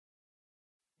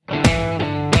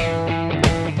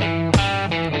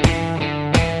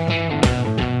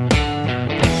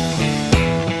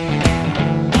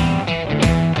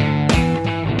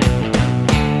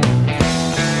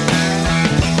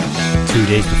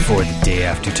for the day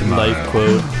after tomorrow. Life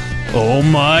quote. Oh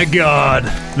my god.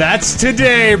 That's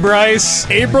today, Bryce.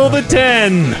 April the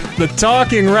 10. The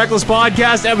Talking Reckless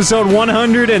Podcast, episode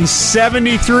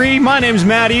 173. My name's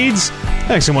Matt Eads.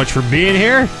 Thanks so much for being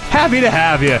here. Happy to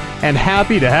have you. And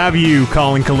happy to have you,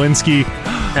 Colin Kalinske.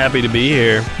 Happy to be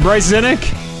here. Bryce Zinnick.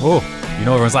 Oh, you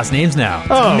know everyone's last names now.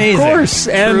 It's Oh, amazing. of course.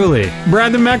 And Truly.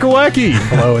 Brandon Makawecki.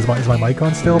 Hello, is my mic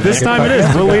on still? This time it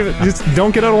is. We'll leave it. Just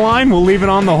don't get out of line. We'll leave it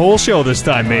on the whole show this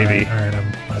time, maybe. All right,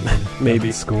 I'm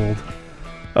Maybe. schooled.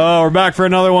 Oh, we're back for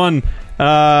another one.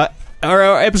 Our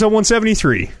episode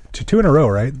 173. Two in a row,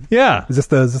 right? Yeah. Is this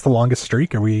the longest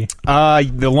streak? Are we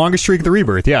The longest streak of the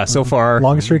rebirth. Yeah, so far.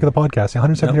 longest streak of the podcast?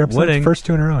 170 No, episodes, winning. first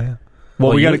two in a row. Yeah.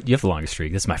 Well, we you, got to. you have the longest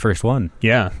streak. This is my first one.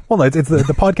 Yeah. Well, no, it's the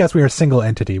podcast. We are a single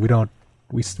entity.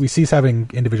 We cease having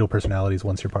individual personalities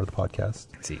once you're part of the podcast.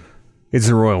 See, It's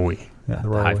the royal we. Yeah, the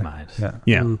royal hive way. mind.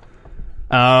 Yeah.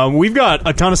 Yeah. We've got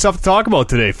a ton of stuff to talk about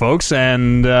today, folks,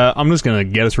 and I'm just going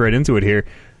to get us right into it here.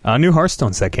 New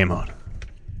Hearthstone set came out.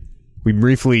 We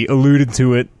briefly alluded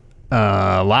to it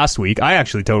last week. I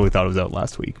actually totally thought it was out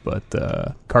last week, but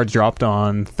cards dropped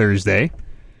on Thursday.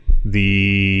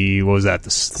 What was that? The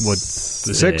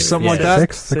 6th, something like Yeah.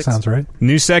 that? Six sounds right.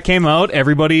 New set came out.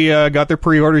 Everybody got their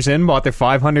pre-orders in, bought their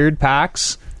 500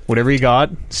 packs, whatever you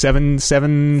got.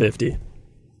 50.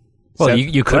 Well,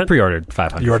 you could pre-order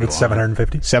 500. You ordered if want.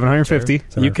 750. 750. You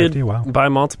could 750, wow. buy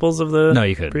multiples of the... No,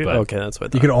 you could, but- Okay, that's what I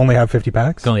You thought. could only have 50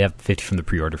 packs. You can only have 50 from the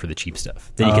pre-order for the cheap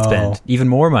stuff. Then you can Oh. spend even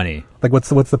more money. Like what's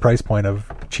the price point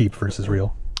of cheap versus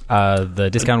real? The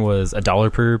discount was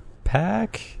 $1 per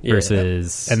pack Yeah.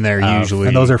 versus... And they're usually...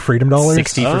 And those are freedom dollars.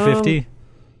 60 for 50.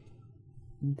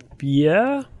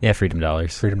 Yeah? Yeah, freedom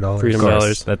dollars. Freedom dollars. Freedom Of course.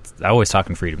 dollars. That's I always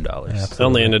talking freedom dollars. Yeah, It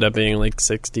only ended up being like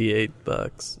 $68.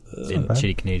 In bad.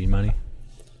 shitty Canadian money.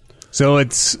 So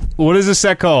it's... What is this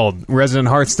set called? Resident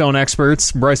Hearthstone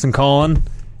experts, Bryce and Colin,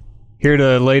 here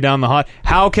to lay down the hot...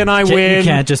 How can I You win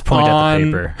can't just point at the on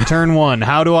paper. turn one?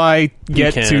 How do I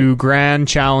get can't. to Grand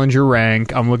Challenger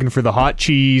rank? I'm looking for the hot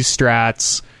cheese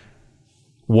strats.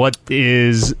 What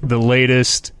is the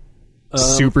latest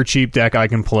super cheap deck I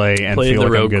can play and Play feel the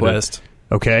like I'm Rogue good Quest.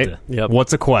 at? Okay. Yep.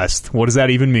 What's a quest? What does that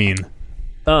even mean?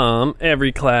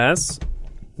 Every class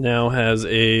now has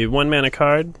a 1-mana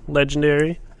card,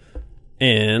 legendary,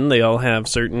 and they all have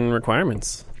certain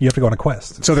requirements. You have to go on a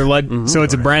quest. So they're So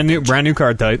it's a brand new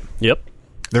card type. Yep.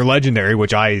 They're legendary,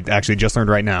 which I actually just learned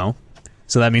right now.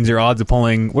 So that means your odds of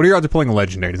pulling... What are your odds of pulling a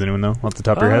legendary? Does anyone know off the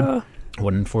top of your head?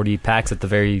 140 packs at the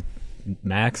very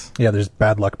max. Yeah, there's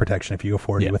bad luck protection if you go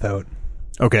 40 Yeah. without.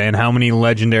 Okay, and how many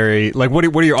legendary... Like, what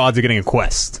are your odds of getting a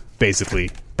quest, basically?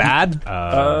 Bad?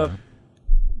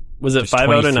 Was it There's 5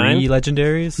 out of 9? 23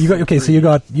 legendaries. You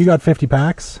got so you got 50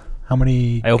 packs. How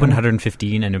many? I opened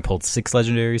 115 and it pulled 6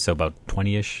 legendaries, so about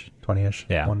 20-ish. 20ish.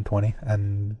 Yeah. 120,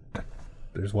 and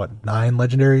there's 9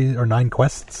 legendary or 9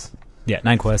 quests. Yeah,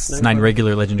 9 quests, 9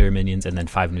 regular legendary minions, and then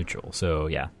 5 neutral. So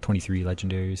yeah, 23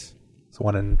 legendaries. So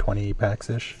 1 in 20 packs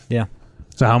ish. Yeah,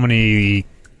 So how many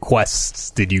quests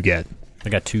did you get? I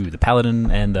got 2: the paladin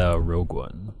and the rogue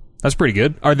one. That's pretty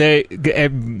good. Are they...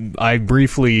 I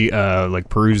briefly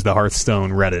perused the Hearthstone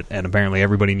Reddit, and apparently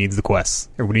everybody needs the quests.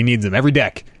 Everybody needs them. Every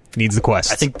deck needs the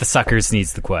quests. I think the suckers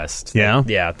needs the quest. Yeah?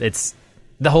 Yeah, it's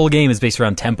the whole game is based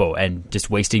around tempo, and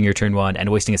just wasting your turn 1 and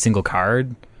wasting a single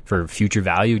card for future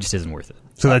value just isn't worth it.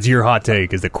 So that's your hot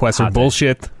take, is that quests are Hot take.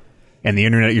 bullshit, and the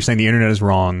internet... You're saying the internet is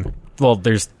wrong. Well,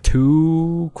 there's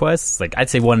 2 quests. Like I'd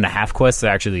say 1.5 quests are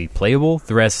actually playable.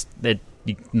 The rest,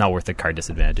 not worth the card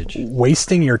disadvantage.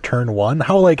 Wasting your turn 1.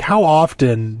 How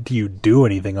often do you do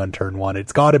anything on turn 1?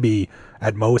 It's got to be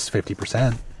at most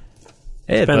 50%.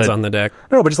 Depends on the deck.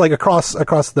 No, but just like across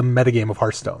the metagame of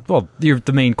Hearthstone. Well,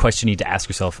 the main question you need to ask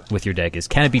yourself with your deck is,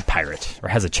 can it beat pirate, or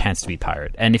has a chance to beat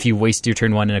pirate? And if you waste your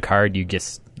turn 1 in a card, you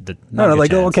just No,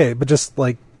 like okay, but just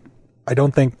like I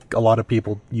don't think a lot of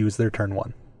people use their turn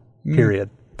 1. Period.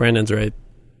 Brandon's right.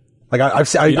 Like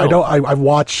I've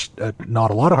watched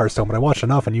not a lot of Hearthstone, but I watched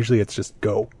enough, and usually it's just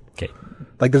go. Okay,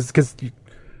 Like there's because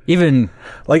even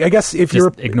like I guess if just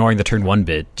you're ignoring the turn 1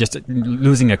 bit, just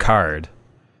losing a card.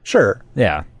 sure.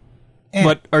 Yeah,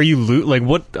 But are you like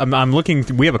what? I'm looking.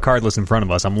 We have a card list in front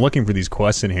of us. I'm looking for these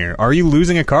quests in here. Are you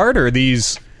losing a card, or are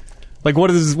these like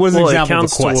what is an Well, it example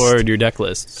counts of a quest? toward your deck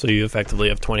list, so you effectively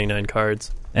have 29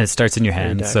 cards. and it starts in your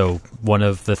hand. deck. So one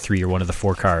of the 3 or one of the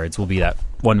 4 cards will be that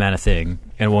 1 mana thing,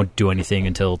 and it won't do anything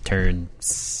until turn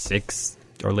 6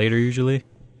 or later. Usually, You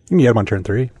can get them on turn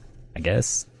 3. I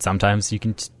guess sometimes you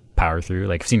can just power through.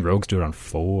 Like I've seen rogues do it on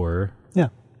 4. Yeah.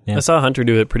 Yeah. I saw Hunter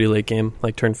do it pretty late game,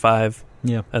 like turn 5,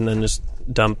 Yeah. and then just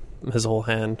dump his whole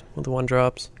hand with the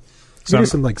 1-drops. You do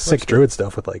some like sick druid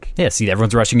stuff with like Yeah, see,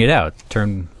 everyone's rushing it out.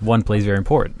 Turn 1 plays very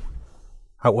important.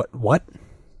 what?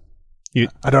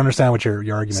 I don't understand what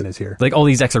your argument is here. Like, all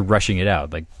these decks are rushing it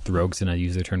out. Like, the rogue's going to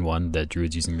use their turn 1, the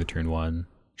druid's using their turn 1.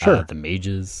 Sure. The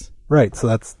mages. Right. So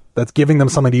that's giving them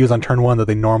something to use on turn 1 that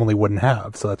they normally wouldn't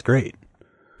have. So that's great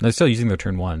They're still using their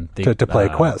turn 1. to play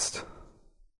a quest.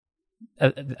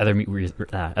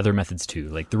 Other methods, too.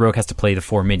 Like, the rogue has to play the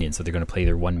 4 minions, so they're going to play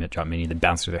their 1-drop minion, then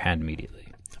bounce to their hand immediately.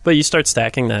 But you start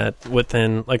stacking that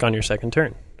within, like, on your second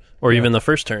turn. Or even the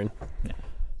first turn. Yeah.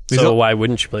 So why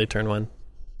wouldn't you play turn 1?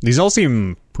 These all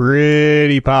seem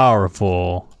pretty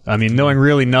powerful. I mean, knowing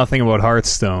really nothing about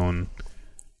Hearthstone,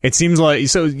 it seems like...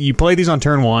 So you play these on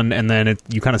turn 1, and then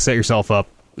you kind of set yourself up.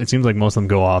 It seems like most of them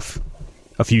go off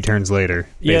a few turns later.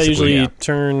 Yeah, basically. usually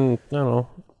turn, I don't know,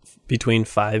 between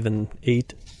 5 and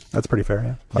 8. That's pretty fair.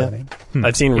 Yeah. 5 and 8.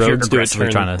 I've seen If you're rogues do it aggressively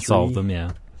turn trying to 3. solve them,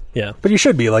 yeah. Yeah. But you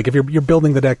should be like if you're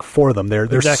building the deck for them. They're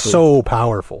Exactly. so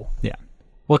powerful. Yeah.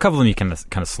 Well, a couple of them you can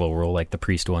kind of slow roll, like the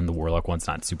priest one, the warlock one's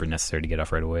not super necessary to get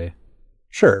off right away.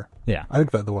 Sure. Yeah. I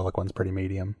think that the warlock one's pretty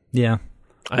medium. Yeah.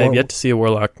 I have yet to see a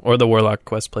warlock or the warlock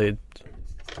quest played.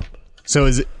 So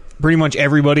is it pretty much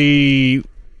everybody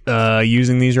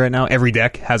using these right now? Every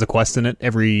deck has a quest in it.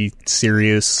 Every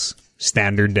serious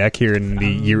standard deck here in the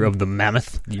Year of the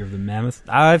Mammoth. Year of the Mammoth.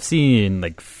 I've seen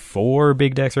like 4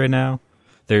 big decks right now.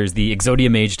 There's the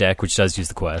Exodia Mage deck, which does use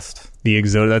the quest. The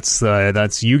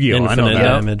that's Yu-Gi-Oh! I know Infinite that.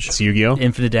 damage. It's Yu-Gi-Oh!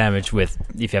 Infinite damage with,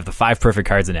 if you have the 5 perfect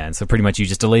cards in hand. So pretty much you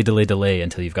just delay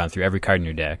until you've gone through every card in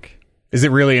your deck. Is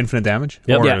it really infinite damage?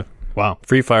 Yep. Or- Yeah. Wow.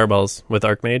 Free fireballs with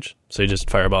Archmage. So you just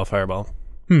fireball.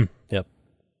 Yep.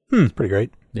 It's pretty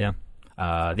great. Yeah.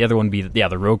 The other one would be,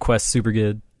 the Rogue quest, super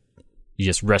good. You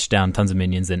just rush down tons of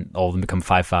minions, and all of them become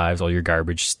 5/5s. All your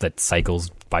garbage that cycles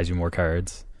buys you more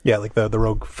cards. Yeah, like the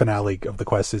rogue finale of the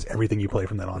quest is everything you play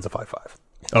from then on is a 5/5.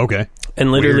 Okay.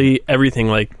 And literally everything,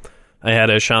 like, I had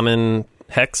a Shaman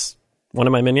Hex, one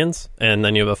of my minions, and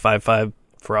then you have a 5/5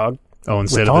 Frog. Oh,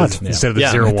 instead taunt. of the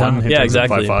 0/1, taunt. it Yeah, turns into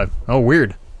exactly. 5/5. Oh,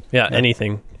 weird. Yeah,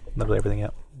 anything. Literally everything. Yeah.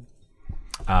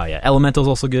 Yeah, Elemental's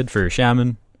also good for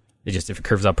Shaman. If it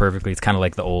curves out perfectly, it's kind of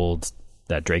like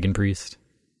that Dragon Priest.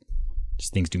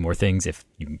 Just things do more things if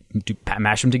you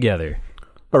mash them together.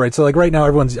 All right. So like right now,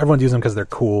 everyone's using them because they're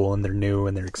cool and they're new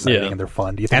and they're exciting Yeah. and they're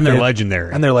fun. Do you think And they're they-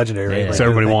 legendary. And they're legendary. Right? Yeah. Like, so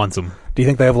everybody do you think- wants them. Do you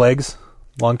think they have legs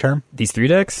long term? These 3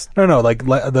 decks? No, like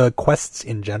the quests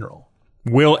in general.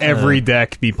 Will every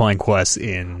deck be playing quests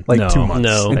in Like 2 months?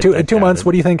 No. In I 2 doubt months, it.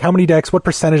 what do you think? How many decks? What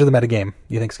percentage of the metagame do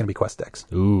you think is going to be quest decks?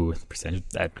 Ooh, percentage.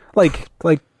 Like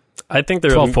I think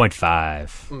they're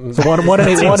 12.5. so one in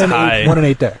eight, Seems high. 1 in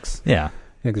 8 decks. Yeah.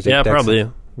 You think there's 8 Yeah, decks?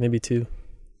 probably. Maybe 2.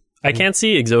 I can't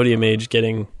see Exodia Mage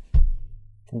getting,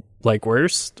 like,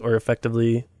 worse or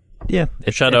effectively... Yeah.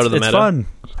 Shut out of the it's meta. fun.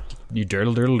 You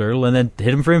dirtle, and then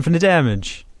hit him for infinite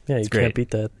damage. Yeah, you It's can't great. beat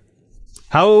that.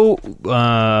 How,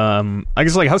 I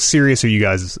guess, like, how serious are you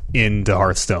guys into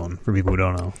Hearthstone, for people who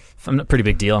don't know? I'm a pretty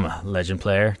big deal. I'm a legend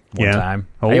player. One Yeah. time.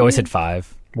 Oh. I always hit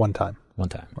 5. One time. One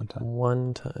time.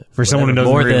 One time. For someone who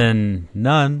doesn't More really- than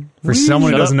none. For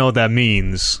someone who Shut doesn't up. know what that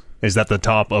means, is that the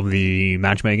top of the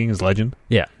matchmaking is legend?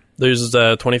 Yeah. There's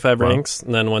 25 Wow. ranks,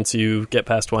 and then once you get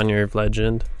past 1, you're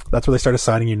legend. That's where they start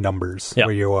assigning you numbers. Yeah.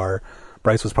 Where you are.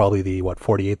 Bryce was probably the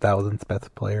 48,000th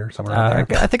best player somewhere around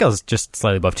there. I think I was just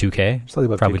slightly above 2K. Slightly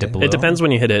above Probably 2K. dipped below. It depends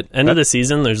when you hit it. End of the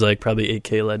season, there's like probably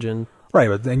 8K legend. Right,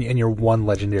 but then and you're one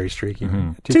legendary streak. You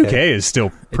 2K is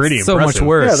still pretty It's so impressive. much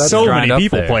worse. Yeah, that's so grind many up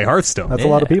people there. play Hearthstone. That's a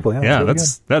lot of people. Yeah, yeah, really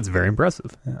that's very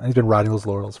impressive. good. Yeah, he's been riding those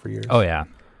laurels for years. Oh, yeah.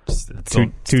 It's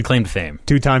Two- claim to fame.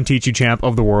 2-time TCG champ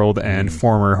of the world and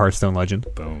former Hearthstone legend.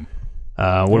 Boom.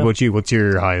 What about you? What's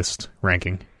your highest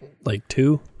ranking? Like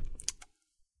 2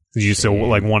 Did you still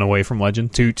like 1 away from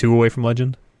legend? Two away from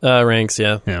legend? ranks,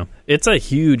 yeah. Yeah, It's a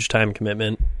huge time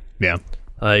commitment. yeah.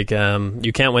 Like,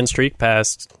 you can't win streak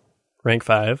past rank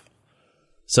 5.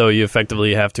 So you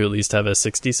effectively have to at least have a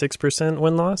 66%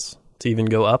 win-loss to even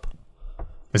go up.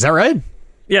 Is that right?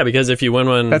 Yeah, because if you win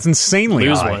one, That's insanely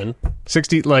lose high. one,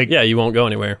 60. Like, yeah, you won't go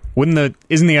anywhere.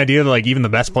 isn't the idea that like even the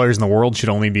best players in the world should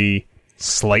only be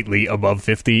slightly above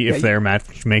 50 if their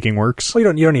matchmaking works? Well,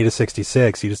 you don't need a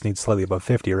 66. You just need slightly above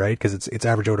 50, right? Because it's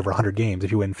average out over 100 games.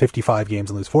 If you win 55 games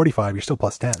and lose 45, you're still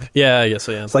plus 10. Yeah, I guess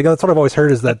so, yeah. It's like that's what I've always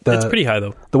heard is that It's pretty high,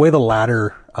 though. the way the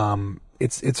ladder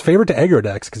it's favored to aggro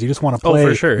decks because you just want to Oh, play.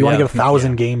 for sure, You want to yeah. get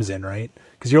 1,000 games in, right?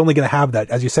 Because you're only going to have that,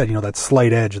 as you said, that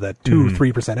slight edge, that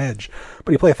 2-3% edge.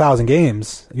 But you play 1,000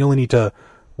 games, you only need to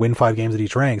win 5 games at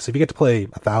each rank. So if you get to play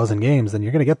 1,000 games, then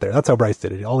you're going to get there. That's how Bryce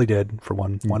did it. All he did for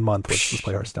one month was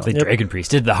play Hearthstone. The Dragon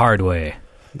Priest did it the hard way.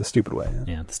 The stupid way.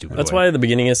 Yeah. Yeah, the stupid That's way. why the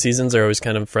beginning of seasons are always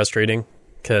kind of frustrating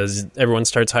because everyone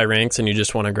starts high ranks and you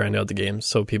just want to grind out the games.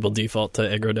 So people default to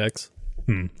aggro decks.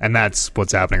 And that's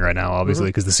what's happening right now, obviously,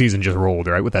 because the season just rolled,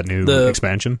 right, with that new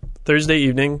expansion. Thursday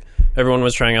evening, everyone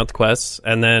was trying out the quests,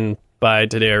 and then by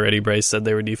today already, Bryce said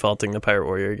they were defaulting to Pirate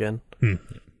Warrior again.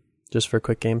 Just for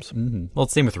quick games. Well,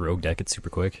 it's same with the Rogue deck. It's super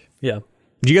quick. Yeah.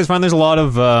 Do you guys find there's a lot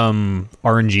of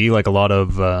RNG, like a lot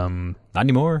of Not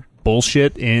anymore.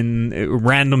 bullshit in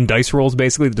random dice rolls,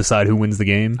 basically, to decide who wins the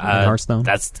game in Hearthstone?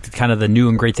 That's kind of the new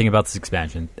and great thing about this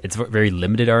expansion. It's very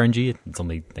limited RNG. It's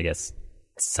only, I guess,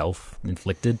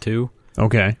 self-inflicted too.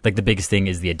 Okay. Like the biggest thing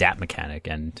is the adapt mechanic,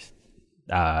 and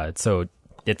so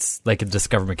it's like a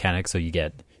discover mechanic. So you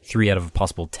get 3 out of a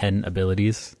possible 10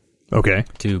 abilities Okay.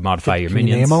 to modify your Can you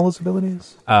minions. name all those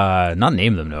abilities? Not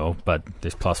name them, no, but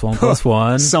there's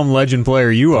 +1/+1. Some legend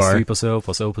player you are. +3 +0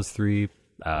 +0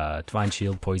 +3. Divine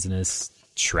Shield, Poisonous,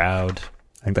 Shroud.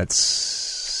 I think that's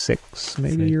 6,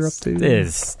 maybe you're up to.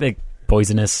 It's like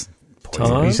Poisonous.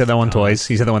 Taunt? You said that one twice.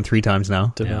 You said that one 3 times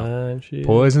now. Divine Shield.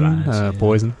 Poison, Divine Shield.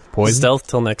 poison. Stealth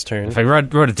till next turn. If I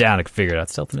wrote it down, I could figure it out.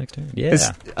 Stealth next turn. Yeah.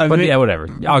 I But mean- yeah, whatever.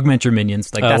 Augment your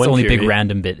minions. Like that's the Wind only big Fury.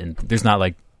 random bit. And there's not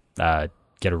like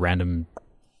get a random.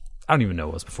 I don't even know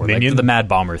what was before. Minion? Like the Mad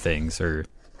Bomber things or.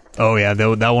 Oh, yeah,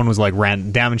 that one was like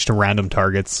damage to random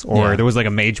targets, or Yeah. there was like a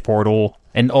mage portal.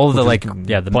 And all of the which like, is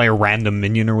yeah, the play a random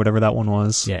minion or whatever that one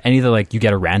was. yeah, any of the like, you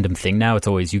get a random thing now. It's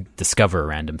always you discover a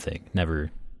random thing.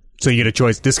 Never. So you get a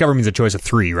choice. Discover means a choice of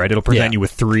 3, right? It'll present Yeah. you with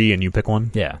 3 and you pick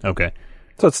one? Yeah. Okay.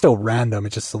 So it's still random.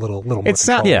 It's just a little more. It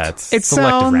sounds controlled. Yeah, it's It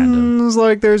selective random. sounds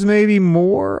like there's maybe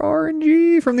more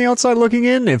RNG from the outside looking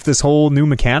in. If this whole new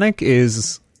mechanic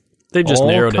is They just all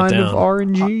narrowed it kind of down.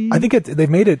 RNG, I think they've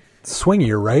made it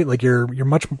swingier, right? Like you're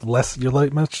much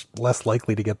less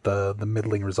likely to get the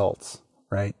middling results,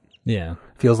 right? Yeah.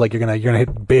 Feels like you're gonna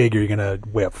hit big or you're gonna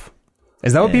whiff.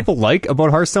 is that what people like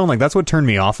about Hearthstone? Like that's what turned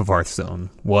me off of Hearthstone.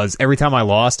 Was every time I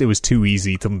lost, it was too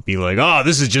easy to be like, oh,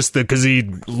 this is just because he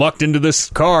lucked into this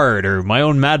card, or my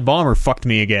own Mad Bomber fucked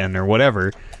me again, or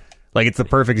whatever. Like it's the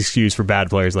perfect excuse for bad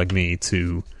players like me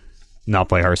to not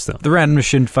play Hearthstone. The randomness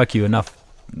shouldn't fuck you enough,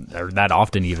 or that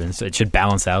often even. So it should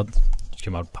balance out. It should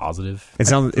come out positive. It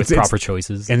sounds- with proper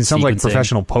choices. And it sounds like sequencing.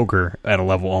 professional poker at a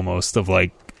level almost of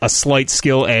like a slight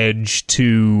skill edge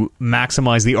to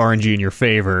maximize the RNG in your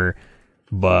favor,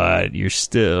 but you're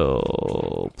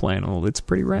still playing it's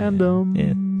pretty random.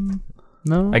 Yeah.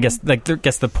 No, I guess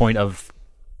the point of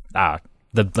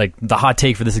the hot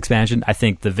take for this expansion. I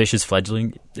think the Vicious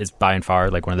Fledgling is by and far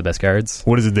like one of the best cards.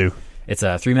 What does it do? It's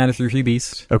a 3-mana 3/3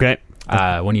 beast. Okay,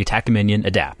 When you attack a minion,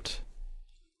 adapt.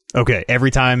 okay.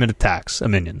 Every time it attacks a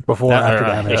minion. Before or after A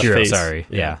damage. hero, Face. sorry.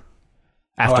 Yeah.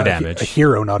 Oh, After a damage.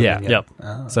 hero, not a Yeah. minion. Yep.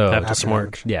 Oh. So Have to After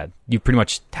smart. damage. yeah, you pretty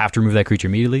much have to remove that creature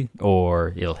immediately,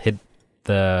 or it'll hit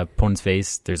the opponent's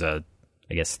face. There's a,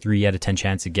 I guess, 3 out of 10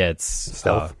 chance it gets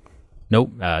Stealth?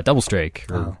 Nope, Double Strike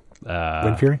or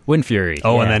Wind Fury? Wind Fury.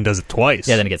 Oh, yeah. and then does it twice.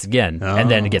 yeah, then it gets again, and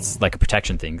then Oh. it gets like a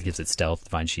protection thing. It gives it Stealth,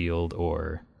 Divine Shield,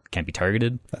 or can't be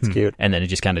targeted, That's cute. and then it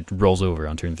just kind of rolls over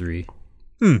on turn 3.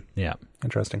 Yeah,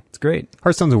 Interesting. it's great.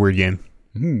 Hearthstone's a weird game.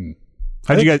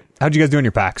 How'd you guys do in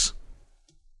your packs?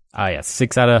 Yeah,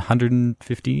 6 out of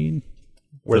 115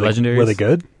 Were for they, legendaries. were they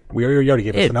good? We already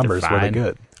gave us the They're numbers. Were they fine.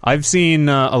 good? I've seen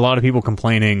a lot of people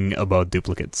complaining about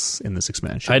duplicates in this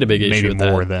expansion. I had a big issue maybe with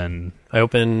more that. than I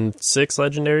opened 6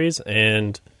 legendaries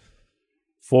and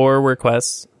 4 were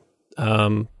quests,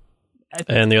 and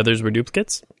the others were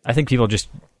duplicates. I think people are just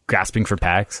grasping for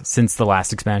packs since the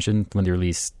last expansion when they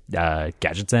released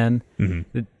Gadgets End.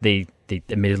 They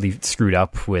admittedly screwed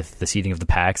up with the seeding of the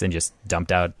packs and just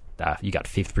dumped out. You got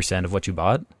 50% of what you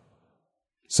bought.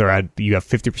 Sorry, you got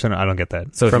 50%. I don't get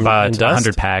that. So if you From bought Dust?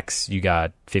 100 packs, you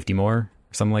got 50 more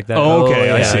or something like that. Oh, okay,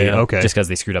 I yeah, see. yeah. Okay. Just because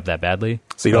they screwed up that badly.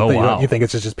 So you don't Oh, think, wow. you think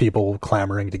it's just people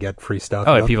clamoring to get free stuff?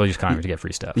 Oh, You yeah, don't- people just clamoring to get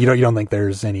free stuff. You don't think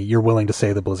there's any? You're willing to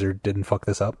say the Blizzard didn't fuck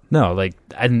this up? No, like,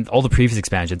 and all the previous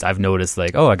expansions, I've noticed,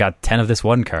 like, oh, I got 10 of this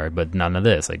one card, but none of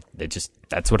this. Like,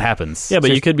 that's what happens. Yeah, but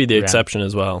It's you just could be the random. exception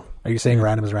as well. Are you saying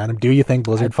random is random? Do you think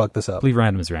Blizzard fucked this I up? believe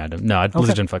random is random. No,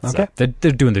 Blizzard didn't fuck this Okay. up.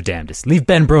 They're doing their damnedest. Leave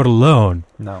Ben Brode alone.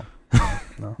 No.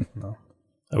 No.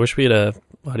 I wish we had a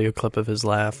audio clip of his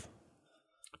laugh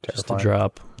just to Terrifying.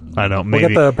 drop. I don't. We'll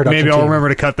Maybe get the production maybe I'll team. remember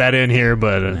to cut that in here,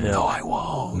 but No, I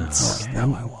won't. No,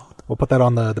 I won't. We'll put that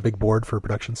on the big board for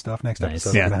production stuff next Nice.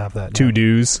 episode. Yeah, We're gonna have that. two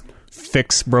dues,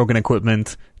 fix broken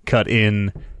equipment, cut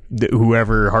in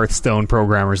whoever Hearthstone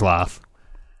programmers laugh.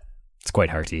 It's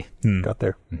quite hearty. Got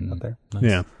there. Got there.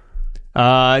 Yeah.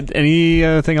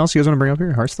 Anything else you guys want to bring up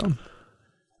here? Hearthstone.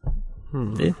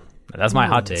 Yeah. That's my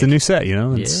hot take. It's a new set, you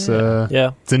know. It's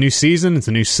Yeah. it's a new season. It's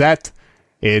a new set.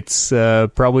 It's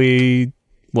probably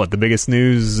the biggest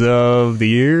news of the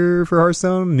year for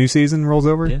Hearthstone? New season rolls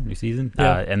over? Yeah, new season.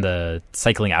 Yeah. And the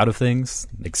cycling out of things.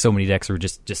 Like, so many decks were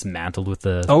just dismantled with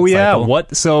the Oh, yeah.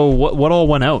 cycle. What all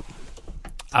went out?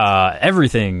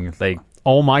 Everything. Like,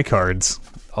 All my cards.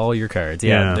 all your cards.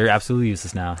 Yeah, Yeah. they're absolutely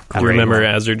useless now. Do you remember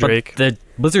Azure Drake? But the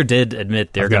Blizzard did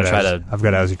admit they're going to try to I've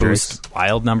got Azure boost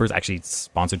wild numbers, actually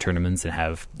sponsor tournaments and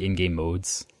have in-game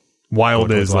modes. Wild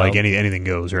Gold is was like wild. anything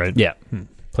goes, right? Yeah.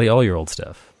 Play all your old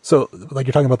stuff. So, like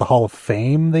you're talking about the Hall of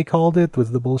Fame, they called it,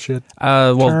 was the bullshit.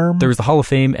 Well, Term? there was the Hall of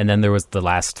Fame, and then there was the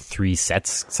last 3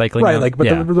 sets cycling. Right, out. like, but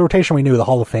yeah. the rotation we knew, the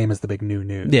Hall of Fame is the big new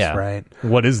news, Yeah. right?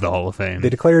 What is the Hall of Fame? They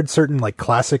declared certain, like,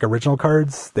 classic original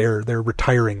cards, they're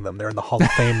retiring them. They're in the Hall of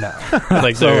Fame now.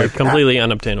 Like they're completely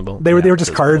unobtainable. They were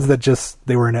just cards that just,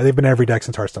 they've been in every deck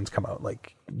since Hearthstone's come out.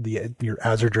 Like, your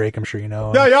Azure Drake, I'm sure you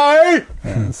know. yeah.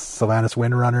 And Sylvanas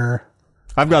Windrunner.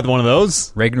 I've got one of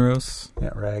those. Ragnaros. Yeah,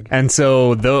 Rag. And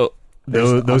so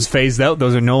those phased out.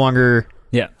 Those are no longer.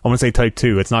 Yeah. I want to say Type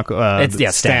 2. It's not. It's-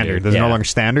 yeah, standard, Those are no yeah. longer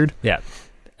standard. Yeah.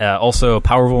 Also,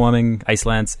 Power Overwhelming, Ice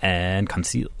Lance, and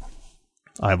Conceal.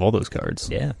 I have all those cards.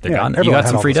 Yeah, they're Yeah, gone. You everyone got had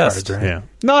some all free those dust. cards, right? Yeah.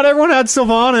 Not everyone had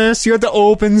Sylvanas. You had to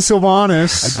open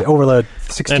Sylvanas. Over the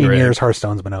 16 And Rag. years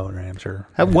Hearthstone's been out, right? I'm sure.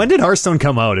 When did Hearthstone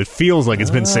come out? It feels like it's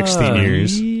been 16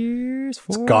 years. Years,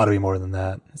 4? It's got to be more than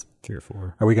that. 3 or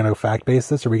 4. Are we going to fact base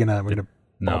this, or are we going to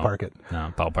No. ballpark it?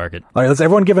 No, ballpark it. All right, let's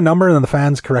everyone give a number, and then the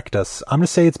fans correct us. I'm going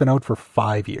to say it's been out for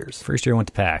 5 years. First year I went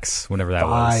to PAX, whenever that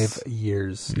 5 was.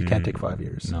 years. You can't take 5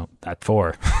 years. No, at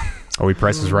 4. Are we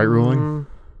Price is Right ruling?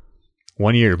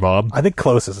 1 year, Bob. I think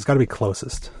closest. It's got to be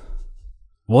closest.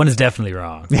 1 is definitely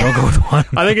wrong. Don't go with 1.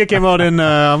 I think it came out in,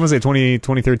 I'm going to say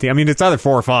 2013. I mean, it's either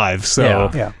 4 or 5, so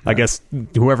Yeah. I guess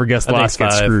whoever guessed I think last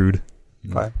gets 5. screwed.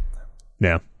 5.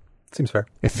 Yeah. Seems fair.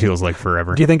 It feels like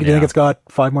forever. Do you think Yeah. it's got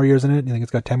 5 more years in it? Do you think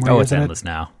it's got 10 more Oh, years it's in endless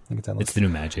now. it? I think it's endless. It's the new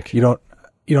magic. You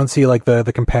don't see like the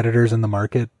competitors in the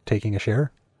market taking a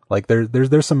share? Like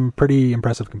there's some pretty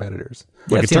impressive competitors.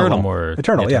 Yeah, Like I've seen a lot Eternal. more.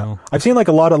 Eternal, yeah. I've seen like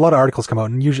a lot of articles come out,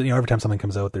 and usually, every time something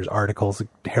comes out, there's articles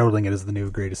heralding it as the new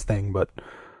greatest thing. But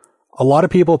a lot of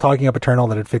people talking up Eternal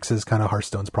that it fixes kind of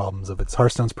Hearthstone's problems of its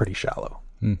Hearthstone's pretty shallow.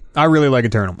 I really like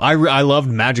Eternal. I loved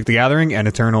Magic the Gathering, and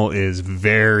Eternal is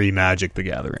very Magic the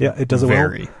Gathering. Yeah, it does it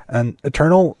very. well. And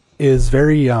Eternal is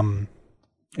very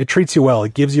it treats you well.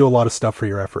 It gives you a lot of stuff for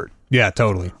your effort. Yeah,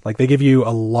 totally. Like they give you a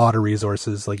lot of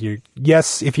resources. Like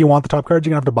yes, if you want the top cards,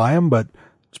 you're gonna have to buy them, but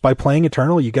just by playing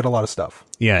Eternal, you get a lot of stuff.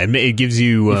 Yeah, it gives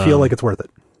you. You feel like it's worth it.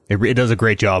 it does a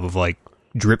great job of like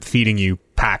drip feeding you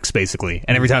packs basically,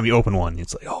 and every time you open one,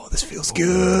 it's like, oh, this feels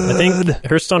good. I think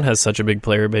Hearthstone has such a big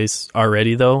player base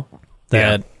already, though,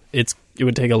 that it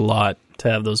would take a lot to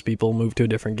have those people move to a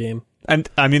different game. And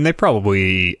I mean, they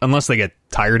probably, unless they get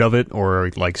tired of it or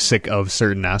like sick of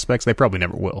certain aspects, they probably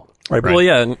never will. Right. Well,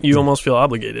 yeah, and you almost feel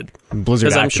obligated. Blizzard,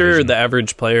 Because I'm sure Activision. the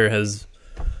average player has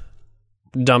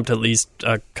dumped at least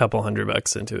a couple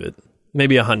 $100 into it.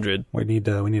 Maybe 100. We need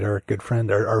our good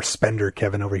friend, our spender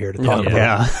Kevin over here to Yeah. talk about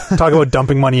Yeah. talk about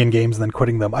dumping money in games and then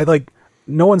quitting them.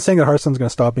 No one's saying that Hearthstone's going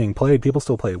to stop being played. People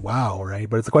still play WoW, right?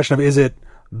 But it's the question of, is it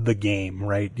the game,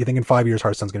 right? Do you think in 5 years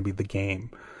Hearthstone's going to be the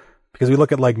game? Because we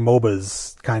look at like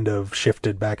MOBAs kind of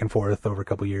shifted back and forth over a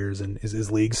couple years, and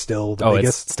is League still the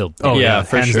biggest? It's still. Oh Yeah, yeah,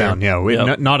 for hands sure. down. Yeah,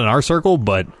 Yep. not in our circle,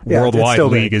 but Yeah, it's worldwide, still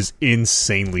League big. is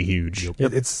insanely huge.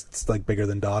 It's like bigger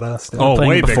than Dota still. Oh, playing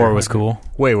way it before bigger. it was cool.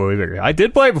 Way bigger. I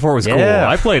did play it before it was cool. Yeah.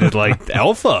 I played it like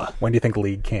alpha. When do you think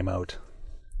League came out?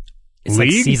 It's like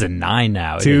League? season 9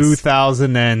 now. It is.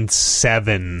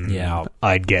 2007. Yeah.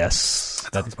 I'd guess.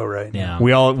 That's about right. Yeah.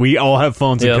 We all have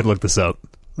phones that Yep. could look this up.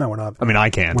 No, we're not. I mean, I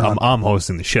can't. We're I'm, not. I'm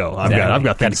hosting the show. I've Exactly.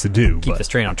 got things to do. Keep But this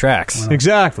train on tracks.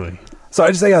 exactly. So I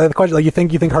just say, yeah, the question, like, you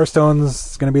think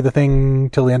Hearthstone's going to be the thing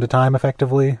till the end of time,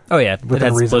 effectively? Oh yeah, it Within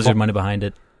has reasonable- Blizzard money behind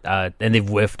it, and they've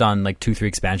whiffed on like 2-3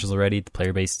 expansions already. The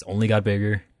player base only got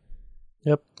bigger.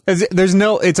 Yep.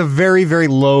 It's a very, very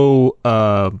low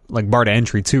like bar to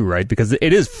entry too, right? Because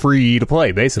it is free to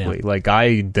play basically. Yeah. Like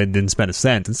I didn't spend a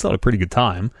cent and still had a pretty good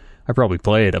time. I probably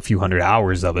played a few hundred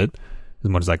hours of it, as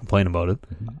much as I complain about it.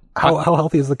 How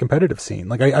healthy is the competitive scene?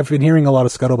 Like I've been hearing a lot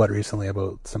of scuttlebutt recently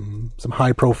about some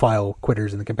high profile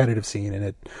quitters in the competitive scene,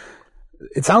 and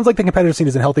it sounds like the competitive scene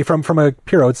isn't healthy from a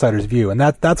pure outsider's view, and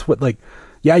that's what, like,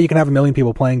 yeah, you can have 1 million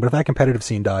people playing, but if that competitive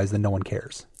scene dies, then no one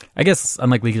cares. I guess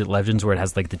unlike League of Legends, where it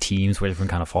has like the teams where everyone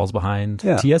kind of falls behind.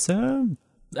 Yeah. TSM,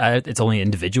 it's only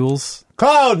individuals.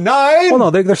 Cloud9. Well, no,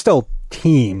 they're still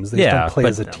teams. They just Yeah, don't play but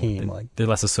as a team. Like, they're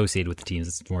less associated with the teams.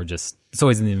 It's more just it's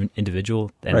always an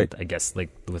individual. And Right. I guess like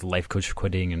with Life Coach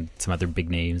quitting and some other big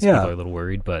names, Yeah. people are a little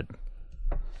worried. But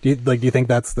do you think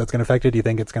that's going to affect it? Do you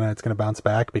think it's going to bounce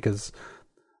back? Because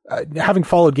having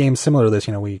followed games similar to this,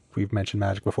 we've mentioned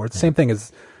Magic before. It's the same thing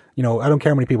as, I don't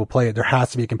care how many people play it. There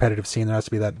has to be a competitive scene. There has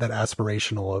to be that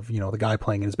aspirational of, the guy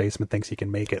playing in his basement thinks he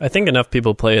can make it. I think enough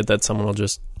people play it that someone will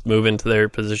just move into their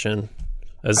position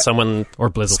as someone or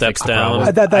Blizz will steps fix the down.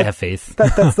 problem. I have faith.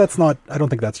 That's not, I don't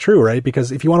think that's true, right?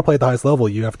 Because if you want to play at the highest level,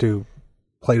 you have to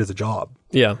play it as a job.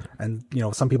 Yeah. And,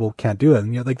 some people can't do that.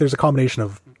 And, there's a combination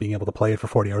of being able to play it for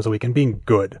 40 hours a week and being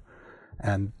good.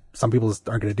 And some people just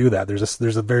aren't going to do that.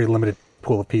 There's a very limited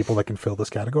pool of people that can fill those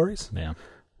categories. Yeah.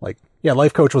 Like,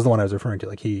 Life Coach was the one I was referring to.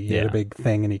 Like, he had a big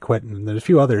thing and he quit. And there's a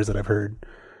few others that I've heard.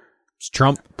 Is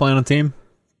Trump playing on a team?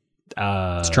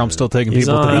 Is Trump still taking He's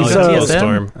people to on Value Temple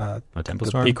Town? Storm. Temple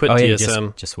Storm? He quit yeah,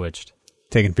 TSM. Just switched.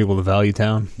 Taking people to Value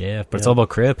Town? Yeah, but it's all about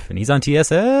Crip, and he's on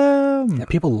TSM. Yeah,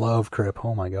 people love Crip.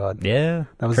 Oh my God. Yeah,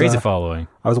 That was, crazy following.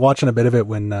 I was watching a bit of it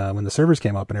when the servers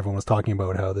came up and everyone was talking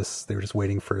about how they were just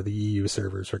waiting for the EU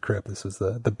servers for Crip. This was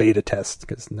the beta test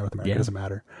because North America doesn't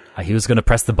matter. He was going to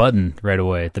press the button right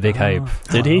away. The big hype.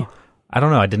 Did he? I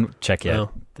don't know. I didn't check yet.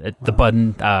 Oh. The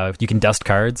button, you can dust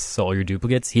cards, so all your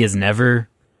duplicates. He has never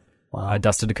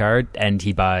dusted a card, and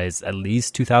he buys at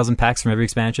least 2,000 packs from every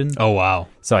expansion. Oh, wow.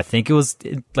 So I think it was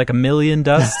like 1 million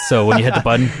dust. So when you hit the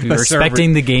button, you were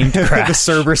expecting the game to crash. The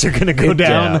servers are going to go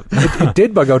down. It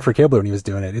did bug out for Kibler when he was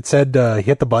doing it. It said he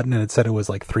hit the button and it said it was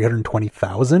like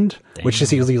 320,000, which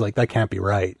just he's like, that can't be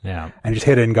right. Yeah. And he just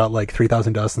hit it and got like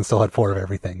 3,000 dust and still had 4 of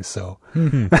everything. So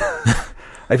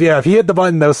if he hit the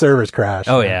button, those servers crashed.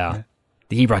 Oh, yeah.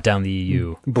 He brought down the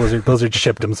EU. Blizzard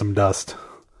shipped him some dust.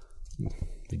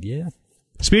 Yeah.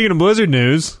 Speaking of Blizzard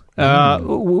news,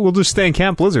 we'll just stay in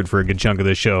Camp Blizzard for a good chunk of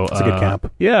this show. It's a good camp.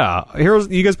 Yeah.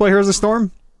 You guys play Heroes of the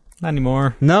Storm? Not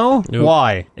anymore. No? Nope.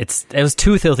 Why? It was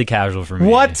too filthy casual for me.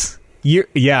 What?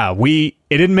 It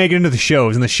didn't make it into the show. It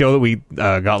was in the show that we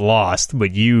got lost, but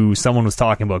someone was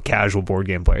talking about casual board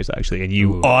game players, actually, and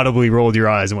you audibly rolled your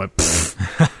eyes and went,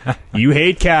 pfft. You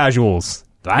hate casuals.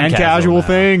 I'm and casual casual now.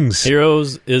 things.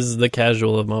 Heroes is the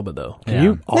casual of MOBA, though. Yeah.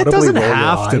 You It audibly doesn't roll your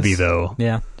have to eyes? be, though.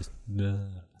 Yeah. No,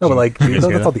 but like, guys that's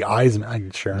get all it? the eyes. I'm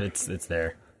sure. It's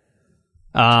there.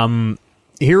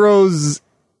 Heroes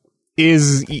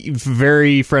is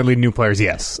very friendly to new players.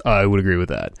 Yes, I would agree with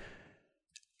that.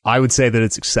 I would say that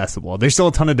it's accessible. There's still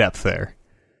a ton of depth there.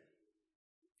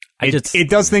 It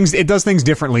does things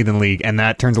differently than League, and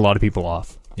that turns a lot of people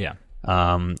off. Yeah.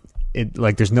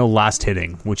 There's no last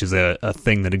hitting, which is a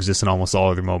thing that exists in almost all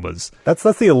other MOBAs. That's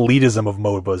the elitism of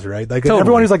MOBAs, right? Like Totally.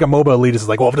 everyone who's like a MOBA elitist is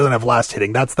like, well, if it doesn't have last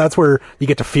hitting, that's where you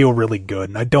get to feel really good.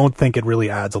 And I don't think it really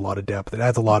adds a lot of depth. It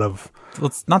adds a lot of Well,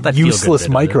 it's not that useless feel-good bit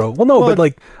of micro. it. Well, no, but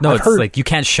like No, I've it's heard, like you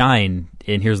can't shine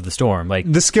in Heroes of the Storm.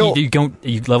 Like The skill-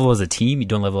 you level as a team. You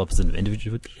don't level up as an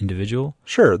individual.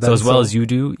 sure. So as well as you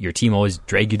do, your team always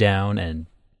drag you down, and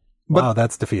wow,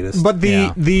 that's defeatist. But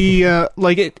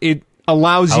it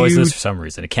allows always you is for some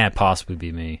reason. It can't possibly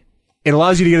be me. it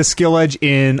allows you to get a skill edge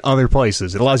in other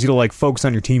places. It allows you to like focus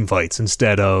on your team fights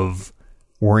instead of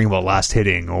worrying about last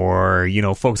hitting, or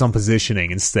focus on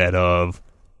positioning instead of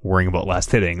worrying about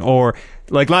last hitting. Or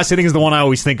like last hitting is the one I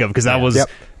always think of because that was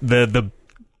the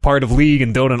part of League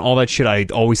and Dota and all that shit I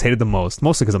always hated the most,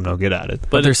 mostly because I'm no good at it.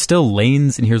 But there's still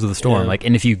lanes in Heroes of the Storm. Yeah. Like,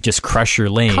 and if you just crush your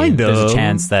lane, Kind there's of. a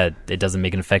chance that it doesn't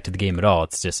make an effect to the game at all.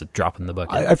 It's just a drop in the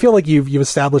bucket. I feel like you've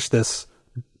established this.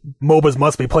 MOBAs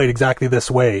must be played exactly this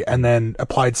way, and then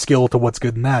applied skill to what's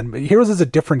good in that. Heroes is a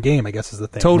different game, I guess, is the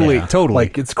thing. Totally.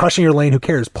 Like it's crushing your lane. Who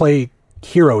cares? Play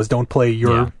Heroes. Don't play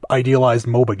your Yeah. idealized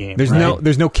MOBA game. There's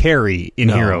right? no carry in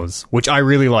No. Heroes, which I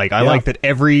really like. I Yeah. like that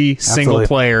every single Absolutely.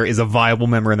 player is a viable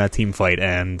member in that team fight,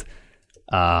 and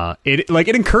it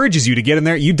encourages you to get in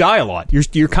there. You die a lot.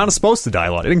 You're kind of supposed to die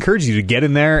a lot. It encourages you to get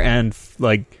in there and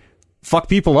fuck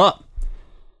people up,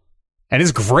 and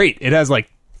it's great. It has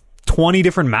 20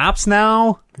 different maps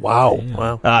now. Wow.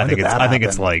 Wow. I When think did it's that I think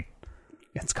it's happen?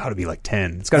 it's got to be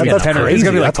 10. It's got to be That's 10 or it's crazy.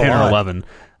 got to be That's a 10 or lot. 11.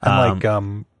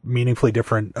 And meaningfully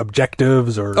different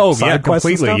objectives or Oh side yeah, quests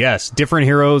and completely. stuff? Yes, different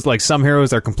heroes. Like some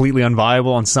heroes are completely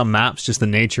unviable on some maps, just the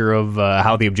nature of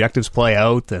how the objectives play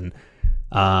out, and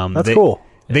That's cool.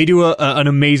 They do an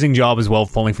amazing job as well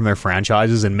of pulling from their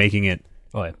franchises and making it.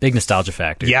 Oh, yeah. Big nostalgia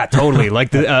factor. Yeah, totally.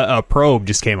 Like a Probe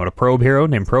just came out, a Probe hero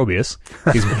named Probius.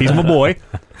 He's my boy,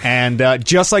 and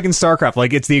just like in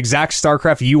StarCraft, it's the exact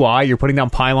StarCraft UI. You're putting down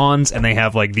pylons, and they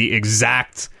have the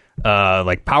exact.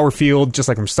 Power field, just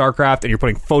like from StarCraft, and you're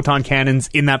putting photon cannons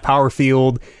in that power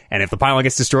field, and if the pylon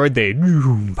gets destroyed, they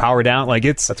power down.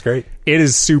 That's great. It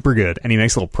is super good, and he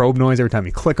makes a little probe noise every time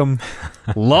you click him.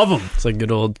 Love him. It's like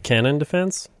good old cannon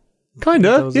defense. That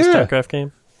Kinda, was a yeah. StarCraft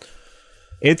game.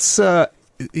 It's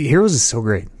Heroes is so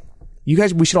great. You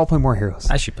guys, we should all play more Heroes.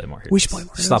 I should play more Heroes. We should play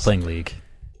more Stop Heroes. playing League.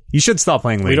 You should stop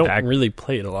playing We League. don't really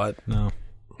play it a lot. No.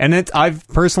 And I've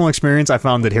personal experience. I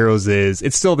found that Heroes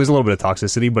it's still there's a little bit of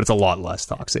toxicity, but it's a lot less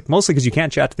toxic. Mostly because you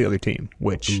can't chat to the other team,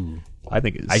 which I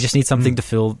think is. I just need something to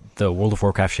fill the World of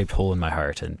Warcraft shaped hole in my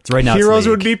heart, and right now Heroes it's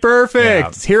League. would be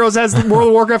perfect. Yeah. Heroes has the World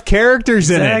of Warcraft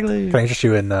characters in it. Exactly. Can I interest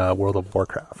you in World of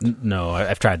Warcraft? No,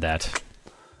 I've tried that.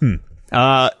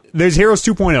 There's Heroes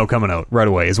 2.0 coming out right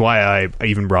away. Is why I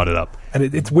even brought it up. And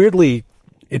it's weirdly,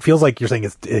 it feels like you're saying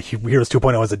Heroes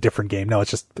 2.0 is a different game. No,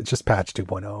 it's just patch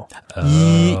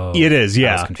 2.0. It is,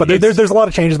 yeah. confused. But there's a lot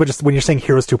of changes. But just when you're saying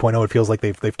Heroes 2.0, it feels like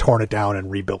they've torn it down and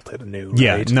rebuilt it anew.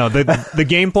 Yeah, right? no, the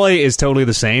gameplay is totally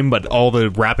the same, but all the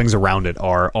wrappings around it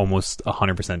are almost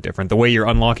 100% different. The way you're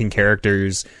unlocking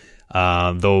characters,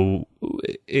 though,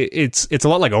 it's a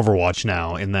lot like Overwatch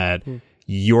now in that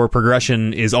your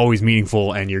progression is always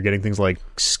meaningful, and you're getting things like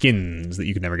skins that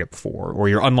you could never get before, or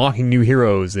you're unlocking new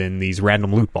heroes in these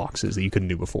random loot boxes that you couldn't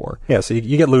do before. Yeah, so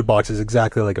you get loot boxes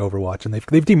exactly like Overwatch, and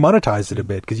they've demonetized it a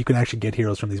bit because you can actually get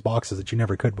heroes from these boxes that you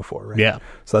never could before, right? Yeah.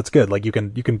 So that's good. Like you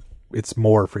can it's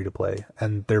more free to play,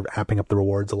 and they're apping up the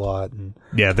rewards a lot. And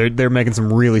Yeah, they're making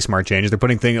some really smart changes. They're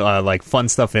putting things like fun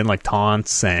stuff in, like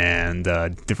taunts and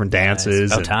different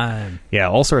dances. About and- time. Yeah,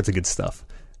 all sorts of good stuff.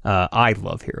 I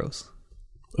love Heroes.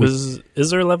 Is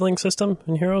there a leveling system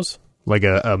in Heroes? Like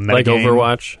a meta Like game.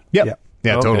 Overwatch? Yep. Yeah.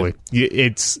 Yeah, Okay. totally.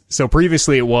 It's so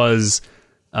previously it was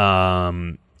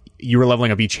you were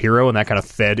leveling up each hero, and that kind of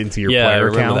fed into your Yeah, I player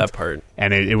remember count. that part.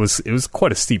 And it was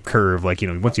quite a steep curve. Like,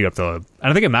 once you get up to, and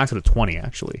I think it maxed at 20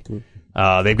 actually.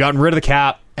 They've gotten rid of the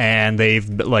cap, and they've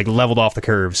like leveled off the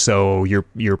curve, so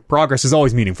your progress is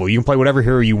always meaningful. You can play whatever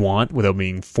hero you want without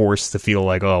being forced to feel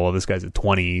like, oh well, this guy's at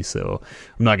 20, so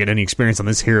I'm not getting any experience on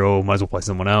this hero. Might as well play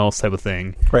someone else, type of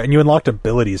thing. right, and you unlocked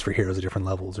abilities for heroes at different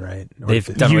levels, right? Or They've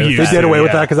they- done away with you they that. did away with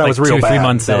yeah. that because that Like was real 2 or 3 bad.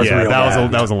 months That was ago. Yeah, real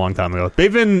that bad. was a long time ago.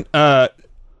 They've been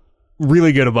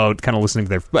really good about kind of listening to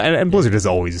their, and Blizzard has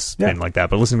always been like that,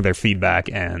 but listening to their feedback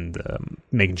and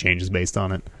making changes based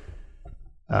on it.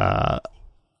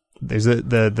 There's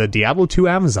the Diablo 2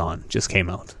 Amazon just came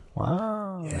out.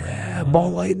 Wow, Yeah, Ball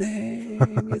Lightning.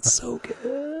 It's so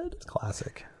good. it's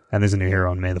classic. And there's a new hero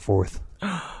on May the 4th.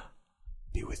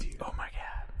 Be with you. Oh my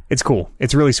god. It's cool.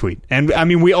 It's really sweet. And I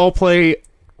mean, we all play.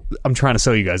 I'm trying to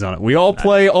sell you guys on it. We all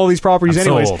play all these properties I'm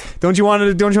anyways. sold. Don't you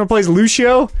want to play as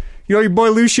Lucio? You know your boy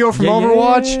Lucio from Yeah, yeah,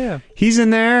 Overwatch? yeah. He's in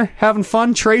there having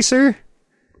fun. Tracer.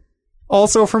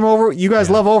 Also from Overwatch. You guys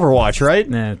love Overwatch, right?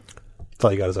 Nah, That's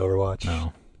all you got is Overwatch.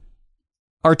 no.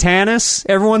 Artanis.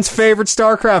 Everyone's favorite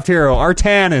StarCraft hero.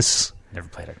 Artanis. Never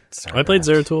played it. I played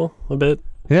Zeratul a bit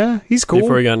Yeah, he's cool.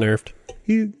 before he got nerfed.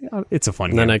 It's a fun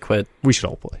And game. then I quit. We should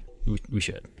all play. We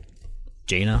should.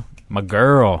 Jaina, my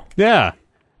girl. Yeah.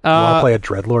 You want to play a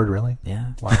Dreadlord, really?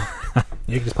 Yeah. Wow.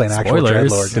 You can just play an actual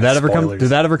Spoilers. Dreadlord. Did that ever come? Spoilers. Did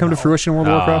that ever come to fruition in World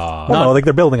of Warcraft? Well, no, like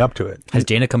they're building up to it. Has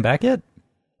Jaina come back yet?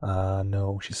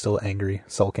 No, she's still angry,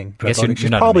 sulking. I guess Dreadlord. you're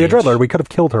She's not probably a a mage. Dreadlord. We could have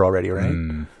killed her already,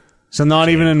 right? So not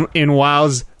even in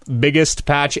WoW's biggest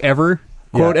patch ever,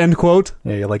 quote Yeah. end quote.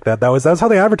 Yeah, you like that. That's how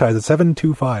they advertise it.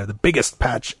 7.25, the biggest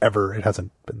patch ever. It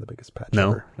hasn't been the biggest patch No,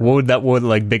 ever. what would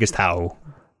like biggest how?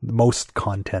 The most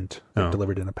content they've Oh.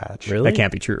 delivered in a patch. Really? That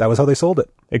can't be true. That was how they sold it.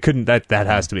 It couldn't. That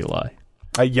has to be a lie.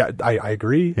 I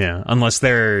agree. Yeah, unless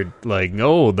they're like,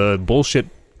 oh, the bullshit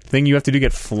thing you have to do to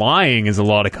get flying is a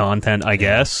lot of content. I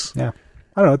guess Yeah.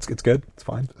 I don't know. It's good. It's